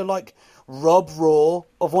it kind of like rob Raw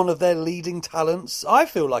of one of their leading talents? I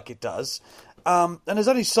feel like it does. And there's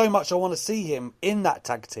only so much I want to see him in that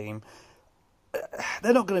tag team.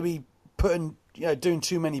 They're not going to be putting, doing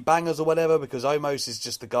too many bangers or whatever, because Omos is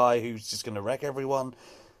just the guy who's just going to wreck everyone.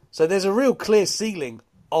 So there's a real clear ceiling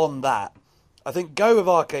on that. I think go with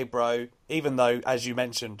RK Bro, even though, as you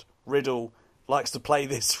mentioned, Riddle likes to play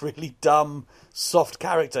this really dumb, soft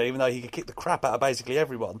character, even though he could kick the crap out of basically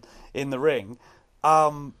everyone in the ring.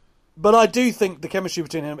 But I do think the chemistry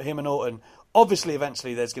between him and Orton, obviously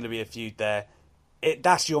eventually there's going to be a feud there.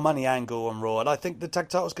 That's your money angle on Raw, and I think the tag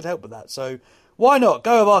titles could help with that. So why not?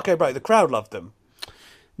 Go with RK Bro. The crowd loved them.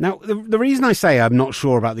 Now, the reason I say I'm not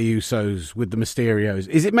sure about the Usos with the Mysterios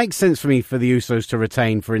is it makes sense for me for the Usos to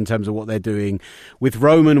retain in terms of what they're doing with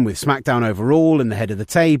Roman and with SmackDown overall and the head of the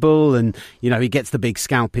table. And, he gets the big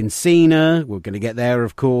scalp in Cena. We're going to get there,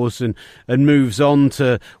 of course, and moves on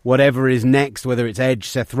to whatever is next, whether it's Edge,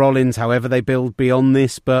 Seth Rollins, however they build beyond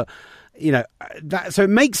this. But, so it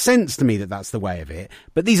makes sense to me that that's the way of it.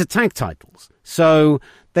 But these are tag titles. So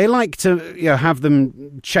they like to, have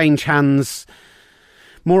them change hands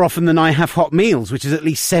more often than I have hot meals, which is at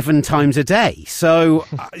least 7 times a day. So,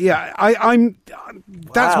 I'm.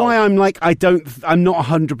 That's why I'm like, I'm not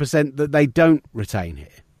 100% that they don't retain here.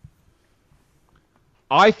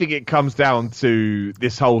 I think it comes down to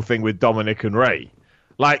this whole thing with Dominic and Ray.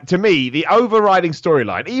 Like, to me, the overriding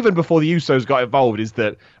storyline, even before the Usos got involved, is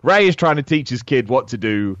that Ray is trying to teach his kid what to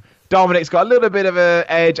do. Dominic's got a little bit of an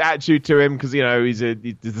edge attitude to him because, he's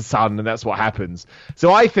the son, and that's what happens.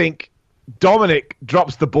 So I think Dominic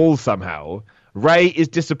drops the ball somehow. Ray is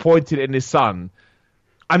disappointed in his son.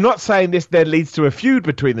 I'm not saying this then leads to a feud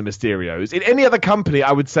between the Mysterios. In any other company,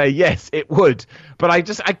 I would say yes, it would. But I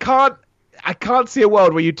can't see a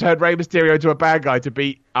world where you turn Rey Mysterio into a bad guy to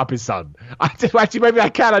beat up his son. Actually, maybe I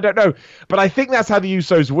can. I don't know. But I think that's how the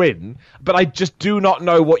Usos win. But I just do not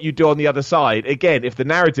know what you do on the other side. Again, if the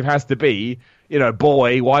narrative has to be,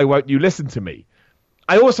 boy, why won't you listen to me?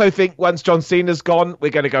 I also think once John Cena's gone,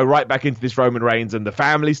 we're going to go right back into this Roman Reigns and the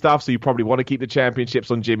family stuff. So you probably want to keep the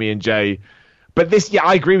championships on Jimmy and Jay. But this,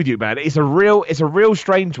 I agree with you, man. It's a real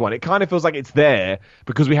strange one. It kind of feels like it's there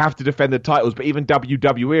because we have to defend the titles. But even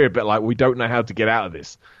WWE are a bit like, we don't know how to get out of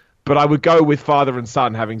this. But I would go with father and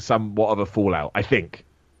son having somewhat of a fallout, I think.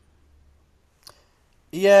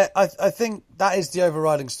 Yeah, I think that is the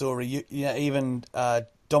overriding story. Even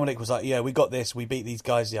Dominic was like, we got this. We beat these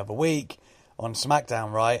guys the other week on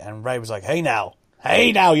SmackDown, right? And Ray was like, hey now,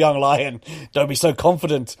 young lion, don't be so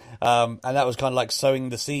confident. And that was kind of like sowing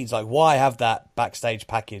the seeds. Like, why have that backstage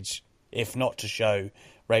package if not to show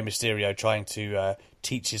Rey Mysterio trying to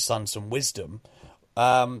teach his son some wisdom?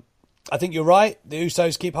 I think you're right. The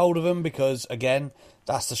Usos keep hold of them because, again,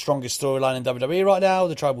 that's the strongest storyline in WWE right now,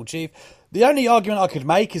 the Tribal Chief. The only argument I could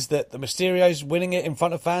make is that the Mysterios winning it in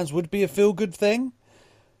front of fans would be a feel-good thing.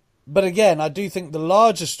 But again, I do think the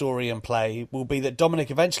larger story in play will be that Dominic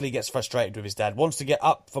eventually gets frustrated with his dad, wants to get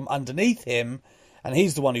up from underneath him, and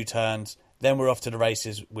he's the one who turns. Then we're off to the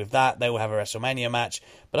races with that. They will have a WrestleMania match.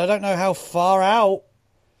 But I don't know how far out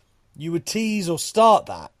you would tease or start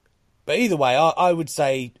that. But either way, I would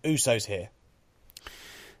say Usos here.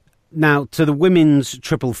 Now, to the women's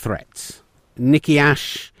triple threats. Nikki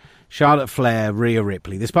Ash, Charlotte Flair, Rhea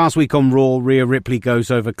Ripley. This past week on Raw, Rhea Ripley goes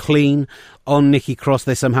over clean on Nikki Cross.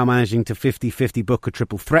 They're somehow managing to 50-50 book a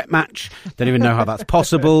triple threat match. Don't even know how that's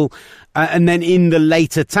possible. And then in the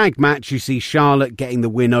later tag match, you see Charlotte getting the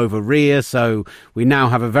win over Rhea. So we now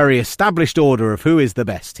have a very established order of who is the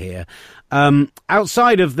best here.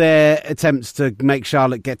 Outside of their attempts to make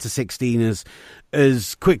Charlotte get to 16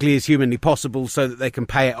 as quickly as humanly possible so that they can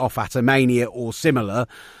pay it off at a Mania or similar,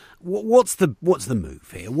 what's the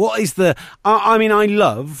move here? What is the... I mean, I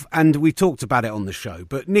love, and we talked about it on the show,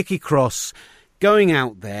 but Nikki Cross going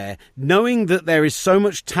out there, knowing that there is so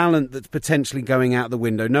much talent that's potentially going out the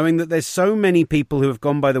window, knowing that there's so many people who have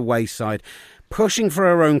gone by the wayside, pushing for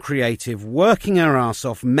her own creative, working her ass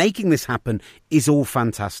off, making this happen is all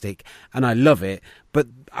fantastic, and I love it. But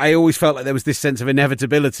I always felt like there was this sense of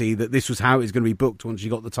inevitability that this was how it was going to be booked once she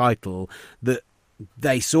got the title, that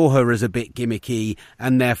they saw her as a bit gimmicky,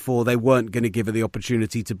 and therefore they weren't going to give her the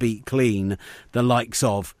opportunity to beat clean the likes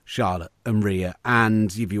of Charlotte and Rhea,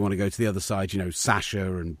 and if you want to go to the other side,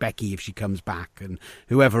 Sasha and Becky if she comes back, and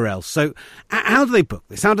whoever else. So how do they book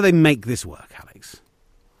this? How do they make this work, Alex?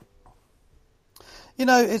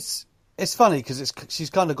 It's funny because she's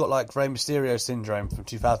kind of got like Rey Mysterio syndrome from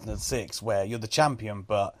 2006, where you're the champion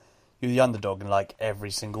but you're the underdog in like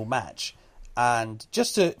every single match. And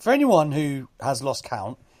for anyone who has lost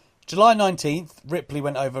count, July 19th, Ripley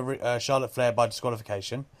went over Charlotte Flair by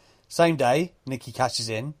disqualification. Same day, Nikki cashes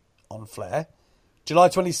in on Flair. July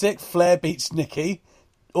 26th, Flair beats Nikki.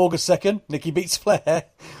 August 2nd, Nikki beats Flair.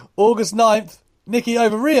 August 9th, Nikki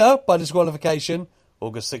over Rhea by disqualification.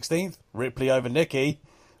 August 16th, Ripley over Nikki.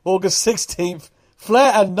 August 16th,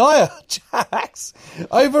 Flair and Nia Jax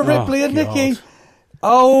over Ripley and God. Nikki.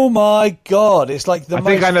 Oh my God! It's like I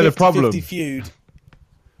think I know the problem. 50 feud.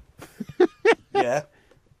 Yeah.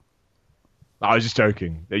 I was just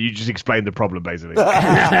joking. You just explained the problem, basically.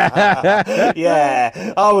 Yeah,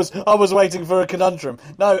 I was waiting for a conundrum.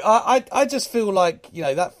 No, I just feel like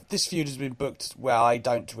that this feud has been booked where I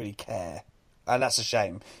don't really care, and that's a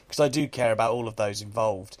shame because I do care about all of those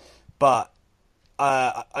involved. But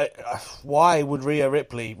why would Rhea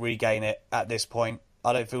Ripley regain it at this point?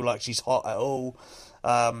 I don't feel like she's hot at all.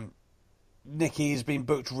 Nikki has been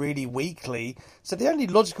booked really weakly, so the only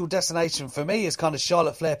logical destination for me is kind of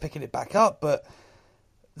Charlotte Flair picking it back up. But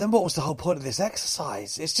then what was the whole point of this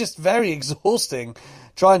exercise? It's just very exhausting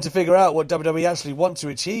trying to figure out what WWE actually want to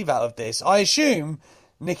achieve out of this. I assume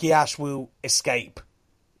Nikki Ash will escape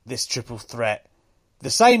this triple threat the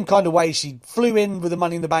same kind of way she flew in with the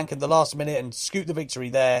Money in the Bank at the last minute and scooped the victory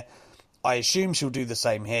there. I assume she'll do the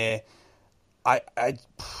same here.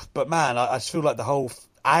 But man, I just feel like the whole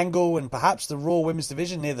angle and perhaps the Raw Women's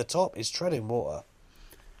Division near the top is treading water.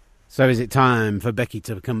 So is it time for Becky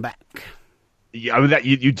to come back? Yeah, I mean,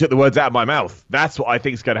 you took the words out of my mouth. That's what I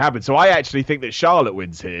think is going to happen. So I actually think that Charlotte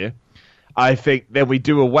wins here. I think then we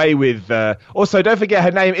do away with... Also, don't forget,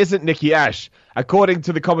 her name isn't Nikki Ash. According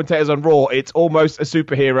to the commentators on Raw, it's almost a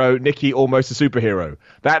superhero, Nikki almost a superhero.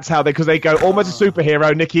 That's how because they go almost a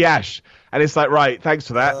superhero, Nikki Ash. And it's like, right, thanks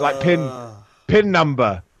for that. Like pin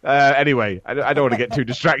number. Anyway, I don't want to get too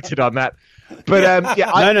distracted on that. But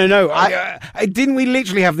no. Didn't we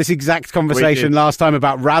literally have this exact conversation last time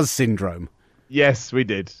about Raz syndrome? Yes, we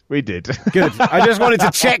did. Good. I just wanted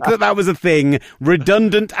to check that was a thing.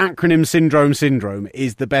 Redundant acronym syndrome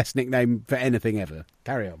is the best nickname for anything ever.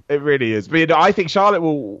 Carry on. It really is. But I think Charlotte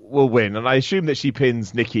will win, and I assume that she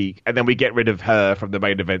pins Nikki, and then we get rid of her from the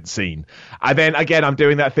main event scene. And then, again, I'm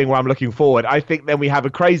doing that thing where I'm looking forward. I think then we have a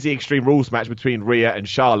crazy Extreme Rules match between Rhea and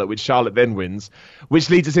Charlotte, which Charlotte then wins, which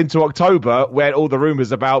leads us into October, where all the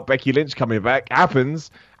rumours about Becky Lynch coming back happens,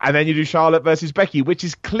 and then you do Charlotte versus Becky, which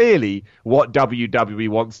is clearly what WWE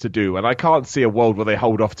wants to do. And I can't see a world where they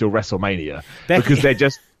hold off till WrestleMania because they're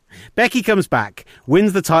just... Becky comes back,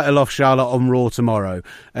 wins the title off Charlotte on Raw tomorrow,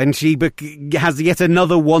 and she has yet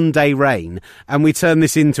another one-day reign, and we turn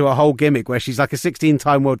this into a whole gimmick where she's like a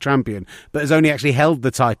 16-time world champion, but has only actually held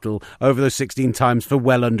the title over those 16 times for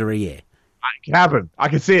well under a year. It can happen. I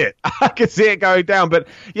can see it. I can see it going down. But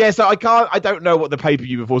yeah, so I don't know what the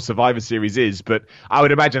pay-per-view before Survivor Series is, but I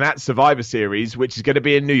would imagine at Survivor Series, which is going to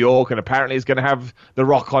be in New York and apparently is going to have The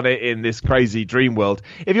Rock on it in this crazy dream world.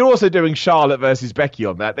 If you're also doing Charlotte versus Becky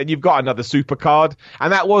on that, then you've got another super card.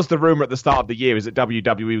 And that was the rumor at the start of the year, is that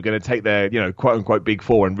WWE were going to take their, quote unquote big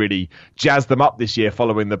four and really jazz them up this year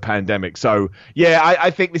following the pandemic. So yeah,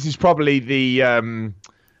 I think this is probably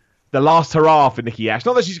the last hurrah for Nikki Ash.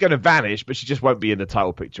 Not that she's going to vanish, but she just won't be in the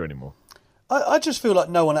title picture anymore. I just feel like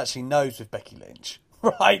no one actually knows with Becky Lynch,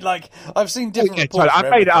 right? Like, I've seen different reports. Totally.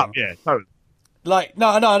 I made it up, yeah, totally. Like, no,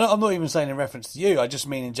 I'm not even saying in reference to you. I just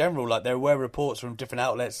mean in general. Like, there were reports from different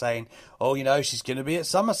outlets saying, oh, she's going to be at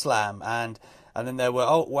SummerSlam. And then there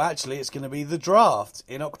were, actually, it's going to be the draft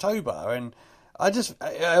in October. And I've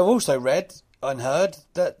also read and heard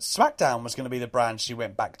that SmackDown was going to be the brand she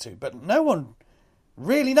went back to. But no one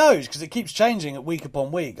really knows, because it keeps changing week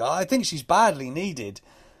upon week. I think she's badly needed,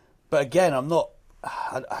 but again,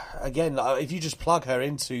 if you just plug her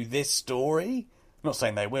into this story, I'm not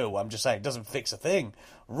saying they will, I'm just saying it doesn't fix a thing.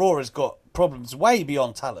 Raw has got problems way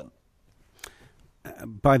beyond talent.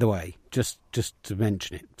 By the way, just to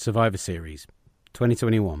mention it, Survivor Series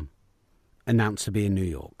 2021 announced to be in New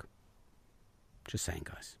York. Just saying,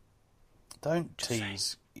 guys. Don't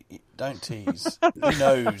tease. Who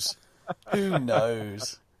knows? Who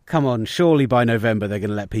knows? Come on, surely by November they're going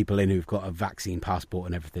to let people in who've got a vaccine passport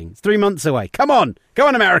and everything. It's 3 months away. Come on,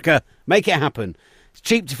 America. Make it happen. It's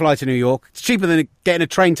cheap to fly to New York. It's cheaper than getting a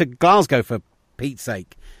train to Glasgow, for Pete's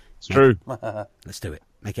sake. It's true. Let's do it.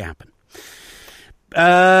 Make it happen.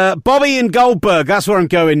 Bobby and Goldberg, that's where I'm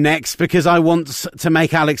going next, because I want to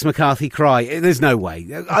make Alex McCarthy cry. There's no way.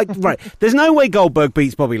 There's no way Goldberg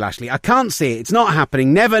beats Bobby Lashley. I can't see it. It's not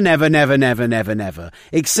happening. Never.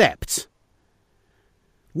 Except,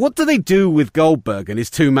 what do they do with Goldberg and his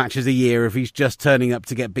 2 matches a year if he's just turning up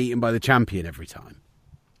to get beaten by the champion every time?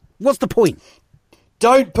 What's the point?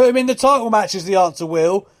 Don't put him in the title match is the answer,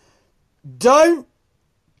 Will. Don't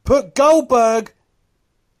put Goldberg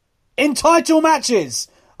in title matches.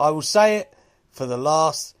 I will say it for the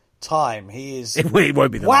last time. He is it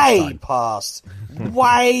won't be the last time. Past,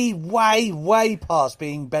 way past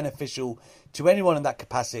being beneficial to anyone in that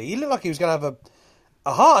capacity. He looked like he was going to have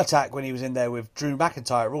a heart attack when he was in there with Drew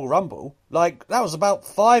McIntyre at Royal Rumble. Like, that was about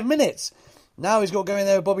 5 minutes. Now he's got to go in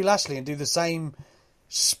there with Bobby Lashley and do the same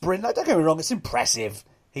sprint. Like, don't get me wrong, it's impressive.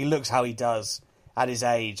 He looks how he does at his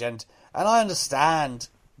age. And I understand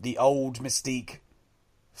the old mystique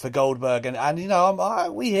for Goldberg, and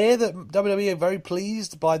we hear that WWE are very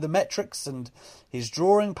pleased by the metrics and his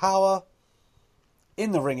drawing power.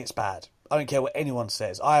 In the ring, it's bad. I don't care what anyone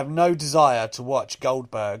says. I have no desire to watch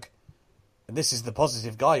Goldberg, and this is the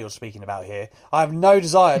positive guy you're speaking about here. I have no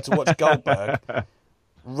desire to watch Goldberg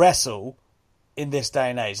wrestle in this day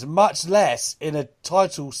and age, much less in a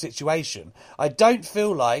title situation. I don't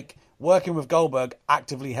feel like working with Goldberg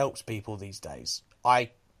actively helps people these days.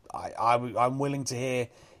 I'm willing to hear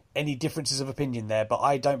any differences of opinion there, but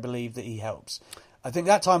I don't believe that he helps. I think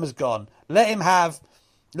that time has gone. Let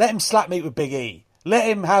him slap meet with Big E. Let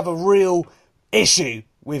him have a real issue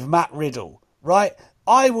with Matt Riddle, right?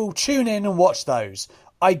 I will tune in and watch those.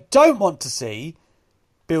 I don't want to see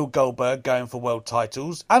Bill Goldberg going for world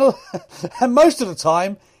titles, and most of the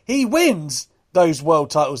time he wins those world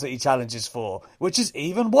titles that he challenges for, which is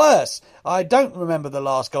even worse. I don't remember the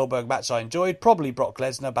last Goldberg match I enjoyed. Probably Brock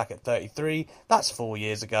Lesnar back at 33. That's 4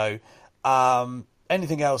 years ago.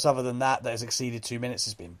 Anything else other than that has exceeded 2 minutes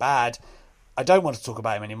has been bad. I don't want to talk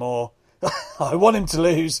about him anymore. I want him to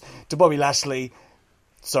lose to Bobby Lashley.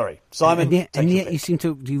 Sorry, Simon. And yet you seem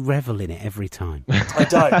to revel in it every time. I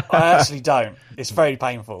don't. I actually don't. It's very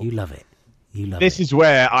painful. You love it. This is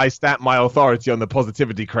where I stamp my authority on the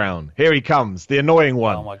positivity crown. Here he comes, the annoying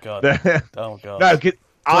one. Oh my god! Oh god! No, do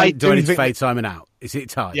I need to fade Simon out? Is it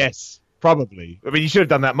time? Yes, probably. I mean, you should have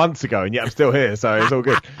done that months ago, and yet I'm still here, so it's all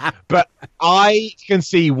good. But I can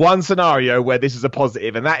see one scenario where this is a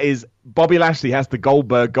positive, and that is Bobby Lashley has the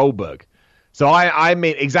Goldberg. So I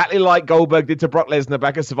mean, exactly like Goldberg did to Brock Lesnar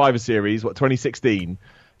back at Survivor Series, 2016.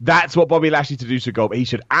 That's what Bobby Lashley to do to Goldberg. He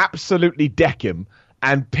should absolutely deck him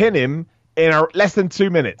and pin him in less than 2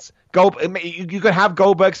 minutes. You could have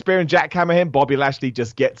Goldberg spearing jackhammer him. Bobby Lashley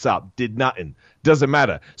just gets up, did nothing. Doesn't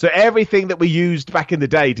matter. So everything that we used back in the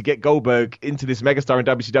day to get Goldberg into this megastar in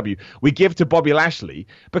WCW, we give to Bobby Lashley,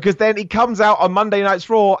 because then he comes out on Monday Night's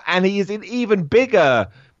Raw and he is an even bigger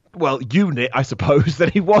unit, I suppose, than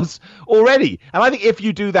he was already. And I think if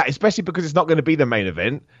you do that, especially because it's not going to be the main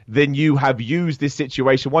event, then you have used this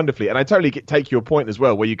situation wonderfully. And I totally take your point as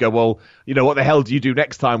well, where you go, well, what the hell do you do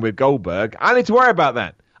next time with Goldberg? I don't need to worry about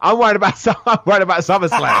that. I'm worried about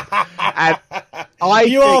SummerSlam. And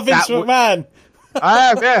you are Vince McMahon.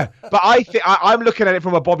 I am, yeah. But I'm looking at it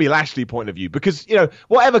from a Bobby Lashley point of view because, you know,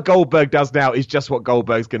 whatever Goldberg does now is just what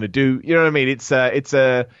Goldberg's going to do. You know what I mean? It's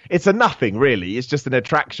a nothing, really. It's just an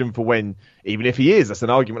attraction for when, even if he is, that's an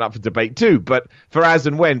argument up for debate too, but for as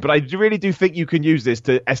and when. But I really do think you can use this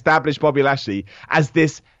to establish Bobby Lashley as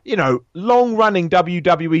this, you know, long-running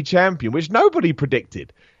WWE champion, which nobody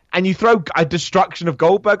predicted. And you throw a destruction of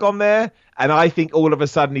Goldberg on there, and I think all of a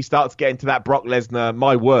sudden he starts getting to that Brock Lesnar,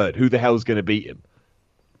 my word, who the hell's going to beat him?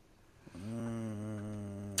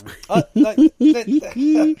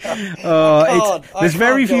 There's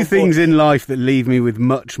very few things in life that leave me with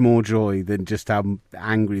much more joy than just how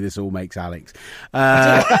angry this all makes Alex.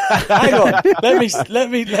 Hang on, let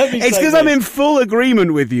me. It's because I'm in full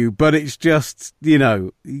agreement with you, but it's just, you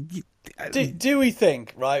know. Do we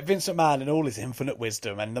think, right, Vince McMahon and all his infinite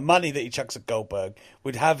wisdom and the money that he chucks at Goldberg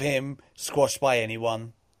would have him squashed by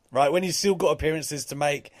anyone, right? When he's still got appearances to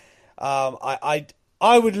make, I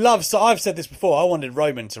would love. So I've said this before. I wanted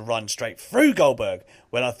Roman to run straight through Goldberg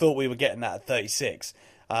when I thought we were getting that at 36.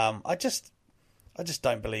 I just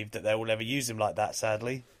don't believe that they will ever use him like that.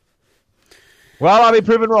 Sadly. Well, I'll be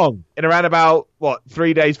proven wrong in around about 4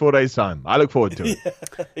 days time. I look forward to it.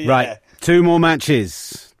 Yeah. Right, 2 more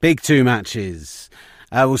matches. Big 2 matches.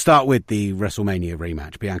 We'll start with the WrestleMania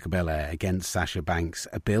rematch. Bianca Belair against Sasha Banks.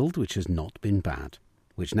 A build which has not been bad,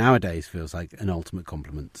 which nowadays feels like an ultimate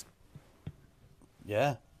compliment.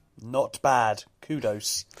 Yeah, not bad.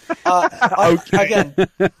 Kudos. I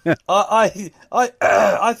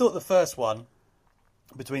thought the first one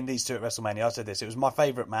between these two at WrestleMania, I said this, it was my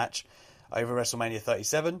favourite match over WrestleMania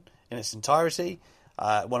 37 in its entirety.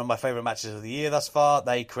 One of my favourite matches of the year thus far.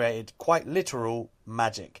 They created quite literal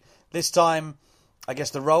magic. This time, I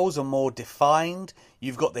guess the roles are more defined.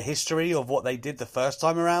 You've got the history of what they did the first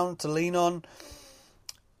time around to lean on.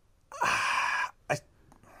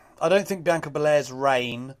 I don't think Bianca Belair's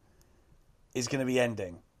reign is going to be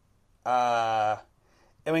ending. I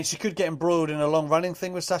mean, she could get embroiled in a long-running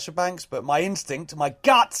thing with Sasha Banks, but my instinct, my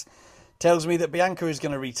gut, tells me that Bianca is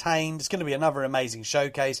going to retain. It's going to be another amazing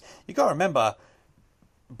showcase. You've got to remember,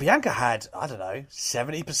 Bianca had,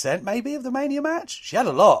 70% maybe of the Mania match. She had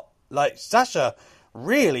a lot. Like, Sasha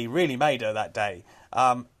really, really made her that day.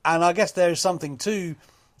 And I guess there is something to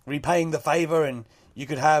repaying the favour, and you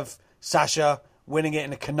could have Sasha winning it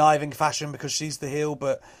in a conniving fashion because she's the heel,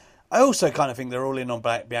 but I also kind of think they're all in on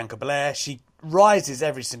Bianca Belair. She rises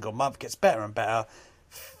every single month, gets better and better.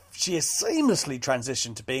 She has seamlessly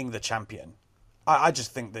transitioned to being the champion. I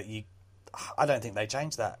just think that I don't think they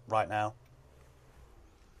changed that right now.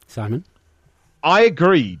 Simon? I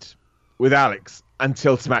agreed with Alex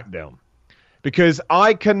until SmackDown because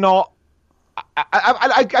I cannot.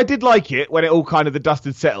 I did like it when it all kind of the dust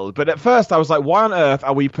had settled, but at first I was like, why on earth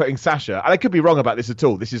are we putting Sasha? And I could be wrong about this at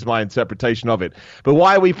all. This is my interpretation of it. But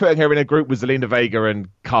why are we putting her in a group with Zelina Vega and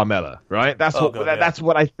Carmella, right? That's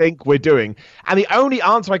what I think we're doing. And the only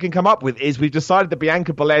answer I can come up with is we've decided that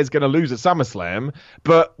Bianca Belair is going to lose at SummerSlam,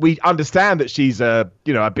 but we understand that she's a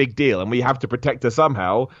big deal and we have to protect her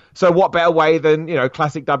somehow. So what better way than,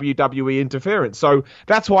 classic WWE interference? So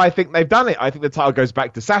that's why I think they've done it. I think the title goes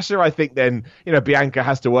back to Sasha. I think then, Bianca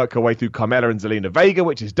has to work her way through Carmella and Zelina Vega,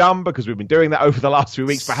 which is dumb because we've been doing that over the last few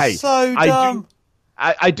weeks. But hey, so dumb.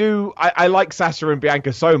 I like Sasha and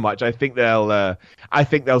Bianca so much. I think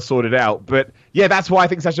they'll sort it out. But yeah, that's why I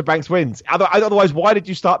think Sasha Banks wins. Otherwise, why did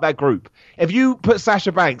you start that group? If you put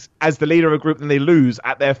Sasha Banks as the leader of a group and they lose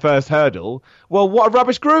at their first hurdle, well, what a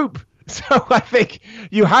rubbish group. So I think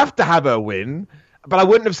you have to have her win. But I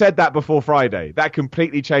wouldn't have said that before Friday. That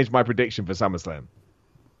completely changed my prediction for SummerSlam.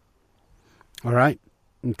 All right,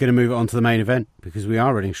 I'm going to move on to the main event because we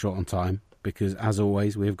are running short on time because, as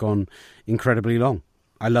always, we have gone incredibly long.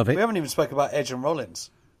 I love it. We haven't even spoken about Edge and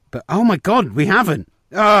Rollins. But, oh my God, we haven't.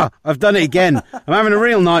 I've done it again. I'm having a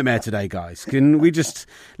real nightmare today, guys. Should we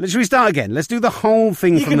start again? Let's do the whole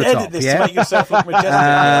thing from the top. You can edit this to make yourself look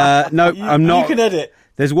majestic. No, I'm not. You can edit.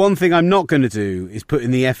 There's one thing I'm not going to do is put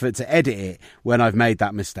in the effort to edit it when I've made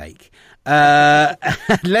that mistake.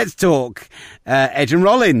 Let's talk Edge and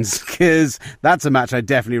Rollins, because that's a match I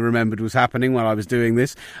definitely remembered was happening while I was doing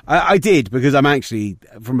this. I did, because I'm actually,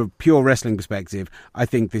 from a pure wrestling perspective, I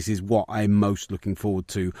think this is what I'm most looking forward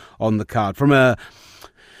to on the card. From a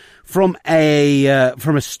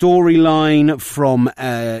storyline, from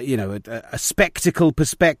a spectacle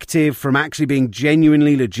perspective, from actually being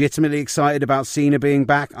genuinely, legitimately excited about Cena being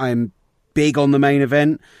back, I'm big on the main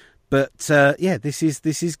event. But this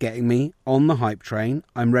is getting me on the hype train.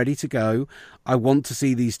 I'm ready to go. I want to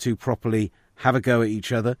see these two properly have a go at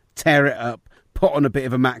each other, tear it up, put on a bit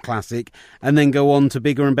of a Matt Classic, and then go on to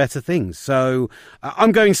bigger and better things. So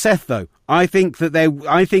I'm going Seth, though. I think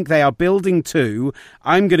they are building to.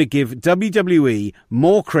 I'm going to give WWE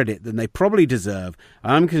more credit than they probably deserve.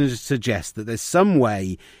 I'm going to suggest that there's some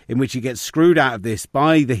way in which he gets screwed out of this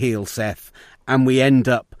by the heel Seth, and we end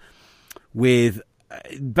up with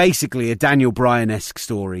basically a Daniel Bryan-esque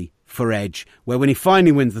story for Edge, where when he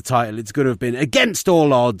finally wins the title, it's going to have been against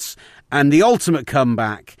all odds and the ultimate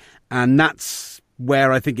comeback, and that's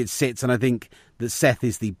where I think it sits, and I think that Seth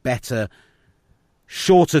is the better,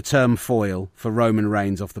 shorter-term foil for Roman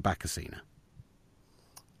Reigns off the back of Cena.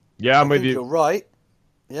 Yeah, I'm with you. You're right.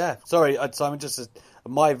 Yeah, sorry, Simon,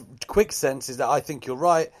 my quick sense is that I think you're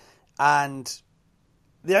right, and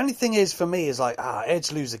the only thing is, for me, is like,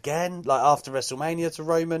 Edge lose again, like after WrestleMania to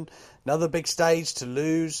Roman, another big stage to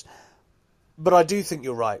lose. But I do think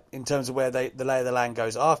you're right in terms of where the lay of the land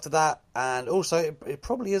goes after that. And also, it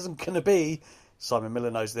probably isn't going to be, Simon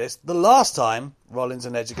Miller knows this, the last time Rollins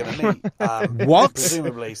and Edge are going to meet. What?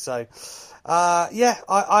 Presumably. So,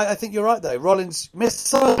 I think you're right, though. Rollins missed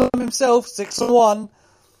some of them himself, 6-1.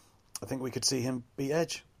 I think we could see him beat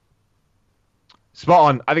Edge. Spot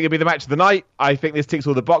on. I think it'll be the match of the night. I think this ticks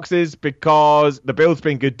all the boxes because the build's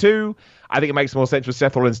been good too. I think it makes more sense for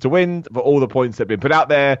Seth Rollins to win for all the points that have been put out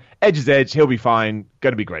there. Edge is Edge. He'll be fine.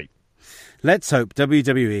 Going to be great. Let's hope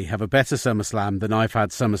WWE have a better SummerSlam than I've had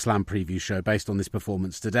SummerSlam preview show based on this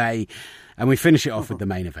performance today. And we finish it off with the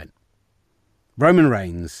main event. Roman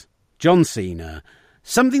Reigns, John Cena.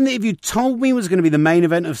 Something that if you told me was going to be the main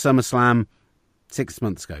event of SummerSlam 6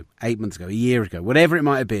 months ago, 8 months ago, a year ago, whatever it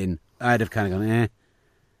might have been, I'd have kind of gone,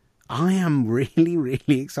 I am really,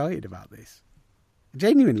 really excited about this.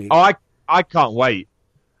 Genuinely. Oh, I can't wait.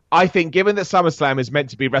 I think given that SummerSlam is meant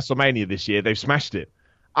to be WrestleMania this year, they've smashed it.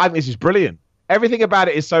 I think this is brilliant. Everything about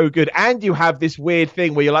it is so good. And you have this weird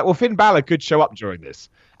thing where you're like, well, Finn Balor could show up during this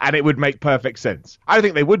and it would make perfect sense. I don't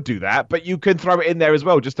think they would do that, but you can throw it in there as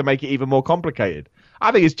well just to make it even more complicated.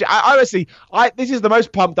 I think it's... honestly, this is the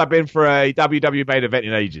most pumped I've been for a WWE main event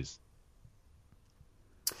in ages.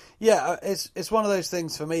 Yeah, it's one of those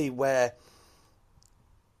things for me where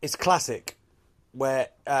it's classic. Where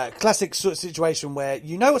classic sort of situation where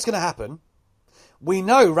you know what's going to happen. We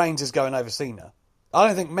know Reigns is going over Cena. I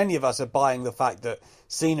don't think many of us are buying the fact that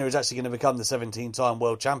Cena is actually going to become the 17-time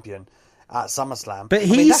world champion at SummerSlam. But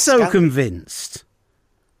he's so convinced.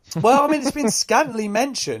 Well, I mean, it's been scantily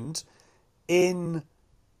mentioned in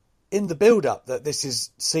the build-up that this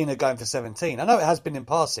is Cena going for 17. I know it has been in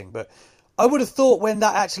passing, but I would have thought when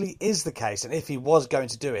that actually is the case, and if he was going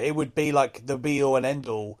to do it, it would be like the be-all and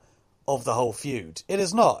end-all of the whole feud. It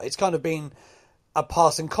is not. It's kind of been a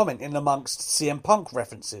passing comment in amongst CM Punk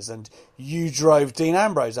references, and you drove Dean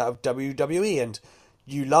Ambrose out of WWE, and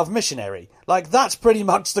you love Missionary. Like, that's pretty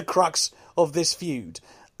much the crux of this feud.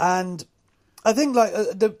 And I think like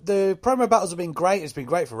the promo battles have been great. It's been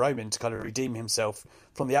great for Roman to kind of redeem himself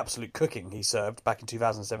from the absolute cooking he served back in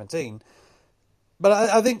 2017. But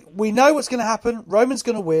I think we know what's going to happen. Roman's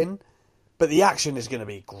going to win. But the action is going to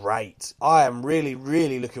be great. I am really,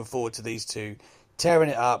 really looking forward to these two tearing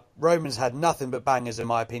it up. Roman's had nothing but bangers, in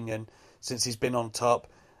my opinion, since he's been on top.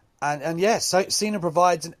 And yes, so Cena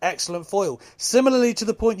provides an excellent foil. Similarly to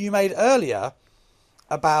the point you made earlier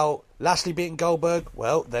about Lashley beating Goldberg,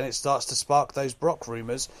 well, then it starts to spark those Brock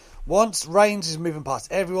rumours. Once Reigns is moving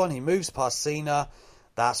past everyone, he moves past Cena,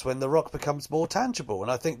 that's when The Rock becomes more tangible. And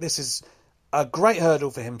I think this is a great hurdle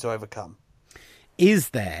for him to overcome. Is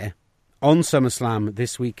there... on SummerSlam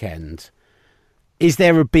this weekend, is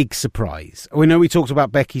there a big surprise? We know we talked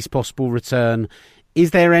about Becky's possible return.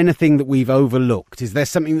 Is there anything that we've overlooked? Is there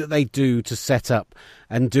something that they do to set up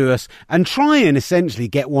and do us and try and essentially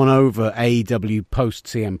get one over AEW post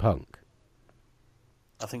CM Punk?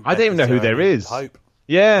 I don't even know who there is. Hope.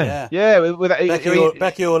 Yeah.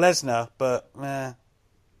 Becky or Lesnar, but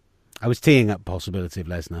I was teeing up possibility of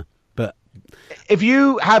Lesnar. But if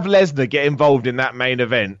you have Lesnar get involved in that main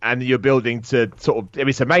event and you're building to sort of,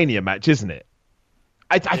 it's a Mania match, isn't it?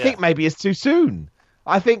 I think maybe it's too soon.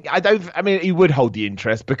 I mean, he would hold the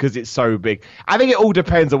interest because it's so big. I think it all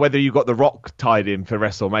depends on whether you got The Rock tied in for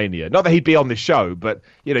WrestleMania. Not that he'd be on the show, but,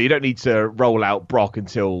 you don't need to roll out Brock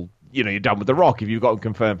until, you're done with The Rock if you've got him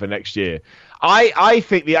confirmed for next year. I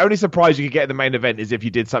think the only surprise you could get in the main event is if you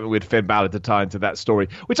did something with Finn Balor to tie into that story,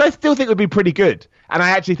 which I still think would be pretty good. And I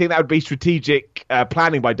actually think that would be strategic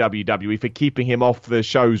planning by WWE for keeping him off the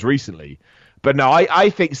shows recently. But no, I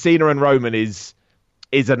think Cena and Roman is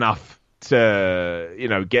enough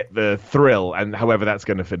to, get the thrill, and however that's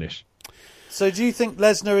going to finish. So do you think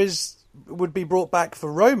Lesnar would be brought back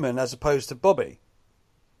for Roman as opposed to Bobby?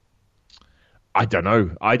 I don't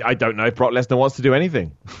know. I don't know if Brock Lesnar wants to do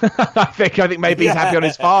anything. I think maybe he's happy on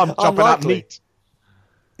his farm chopping up meat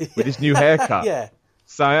with his new haircut. Yeah.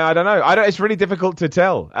 So I don't know. It's really difficult to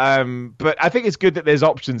tell. But I think it's good that there's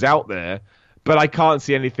options out there. But I can't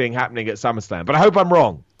see anything happening at SummerSlam. But I hope I'm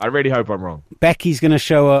wrong. I really hope I'm wrong. Becky's going to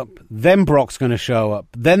show up, then Brock's going to show up,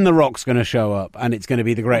 then The Rock's going to show up, and it's going to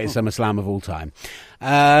be the greatest SummerSlam of all time.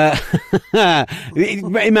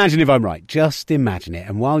 Imagine if I'm right. Just imagine it.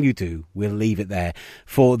 And while you do, we'll leave it there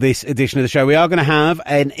for this edition of the show. We are going to have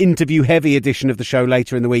an interview-heavy edition of the show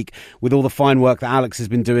later in the week with all the fine work that Alex has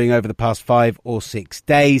been doing over the past 5 or 6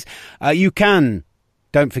 days. You can,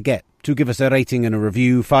 don't forget, to give us a rating and a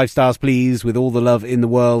review. 5 stars, please, with all the love in the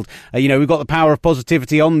world. We've got the power of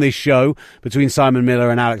positivity on this show between Simon Miller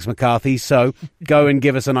and Alex McCarthy. So go and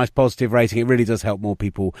give us a nice positive rating. It really does help more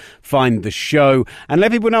people find the show. And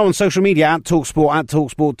let people know on social media, at TalkSport, at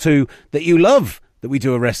TalkSport2, that you love that we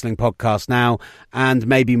do a wrestling podcast now, and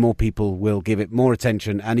maybe more people will give it more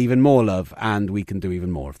attention and even more love, and we can do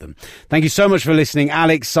even more of them. Thank you so much for listening.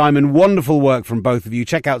 Alex, Simon, wonderful work from both of you.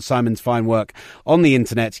 Check out Simon's fine work on the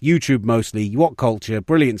internet, YouTube mostly, What Culture,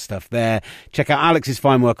 brilliant stuff there. Check out Alex's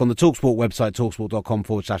fine work on the TalkSport website,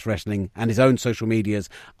 talksport.com/wrestling, and his own social medias.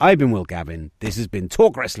 I've been Will Gavin. This has been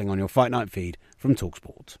Talk Wrestling on your Fight Night feed from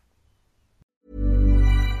TalkSport.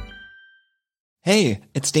 Hey,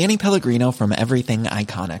 it's Danny Pellegrino from Everything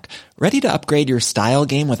Iconic. Ready to upgrade your style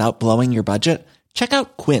game without blowing your budget? Check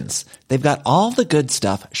out Quince. They've got all the good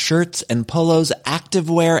stuff, shirts and polos,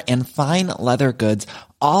 activewear, and fine leather goods,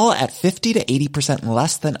 all at 50 to 80%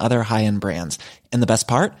 less than other high-end brands. And the best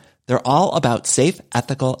part? They're all about safe,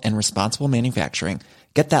 ethical, and responsible manufacturing.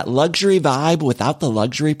 Get that luxury vibe without the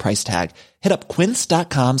luxury price tag. Hit up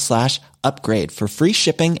quince.com/upgrade for free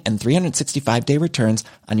shipping and 365-day returns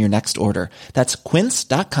on your next order. That's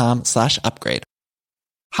quince.com/upgrade.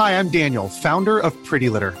 Hi, I'm Daniel, founder of Pretty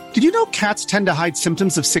Litter. Did you know cats tend to hide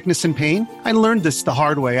symptoms of sickness and pain? I learned this the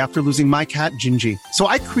hard way after losing my cat, Gingy. So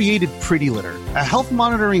I created Pretty Litter, a health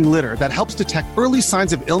monitoring litter that helps detect early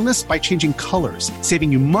signs of illness by changing colors,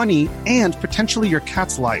 saving you money and potentially your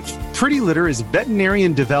cat's life. Pretty Litter is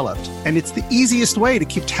veterinarian developed, and it's the easiest way to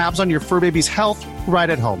keep tabs on your fur baby's health right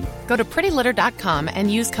at home. Go to prettylitter.com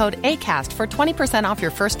and use code ACAST for 20% off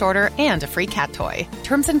your first order and a free cat toy.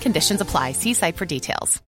 Terms and conditions apply. See site for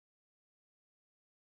details.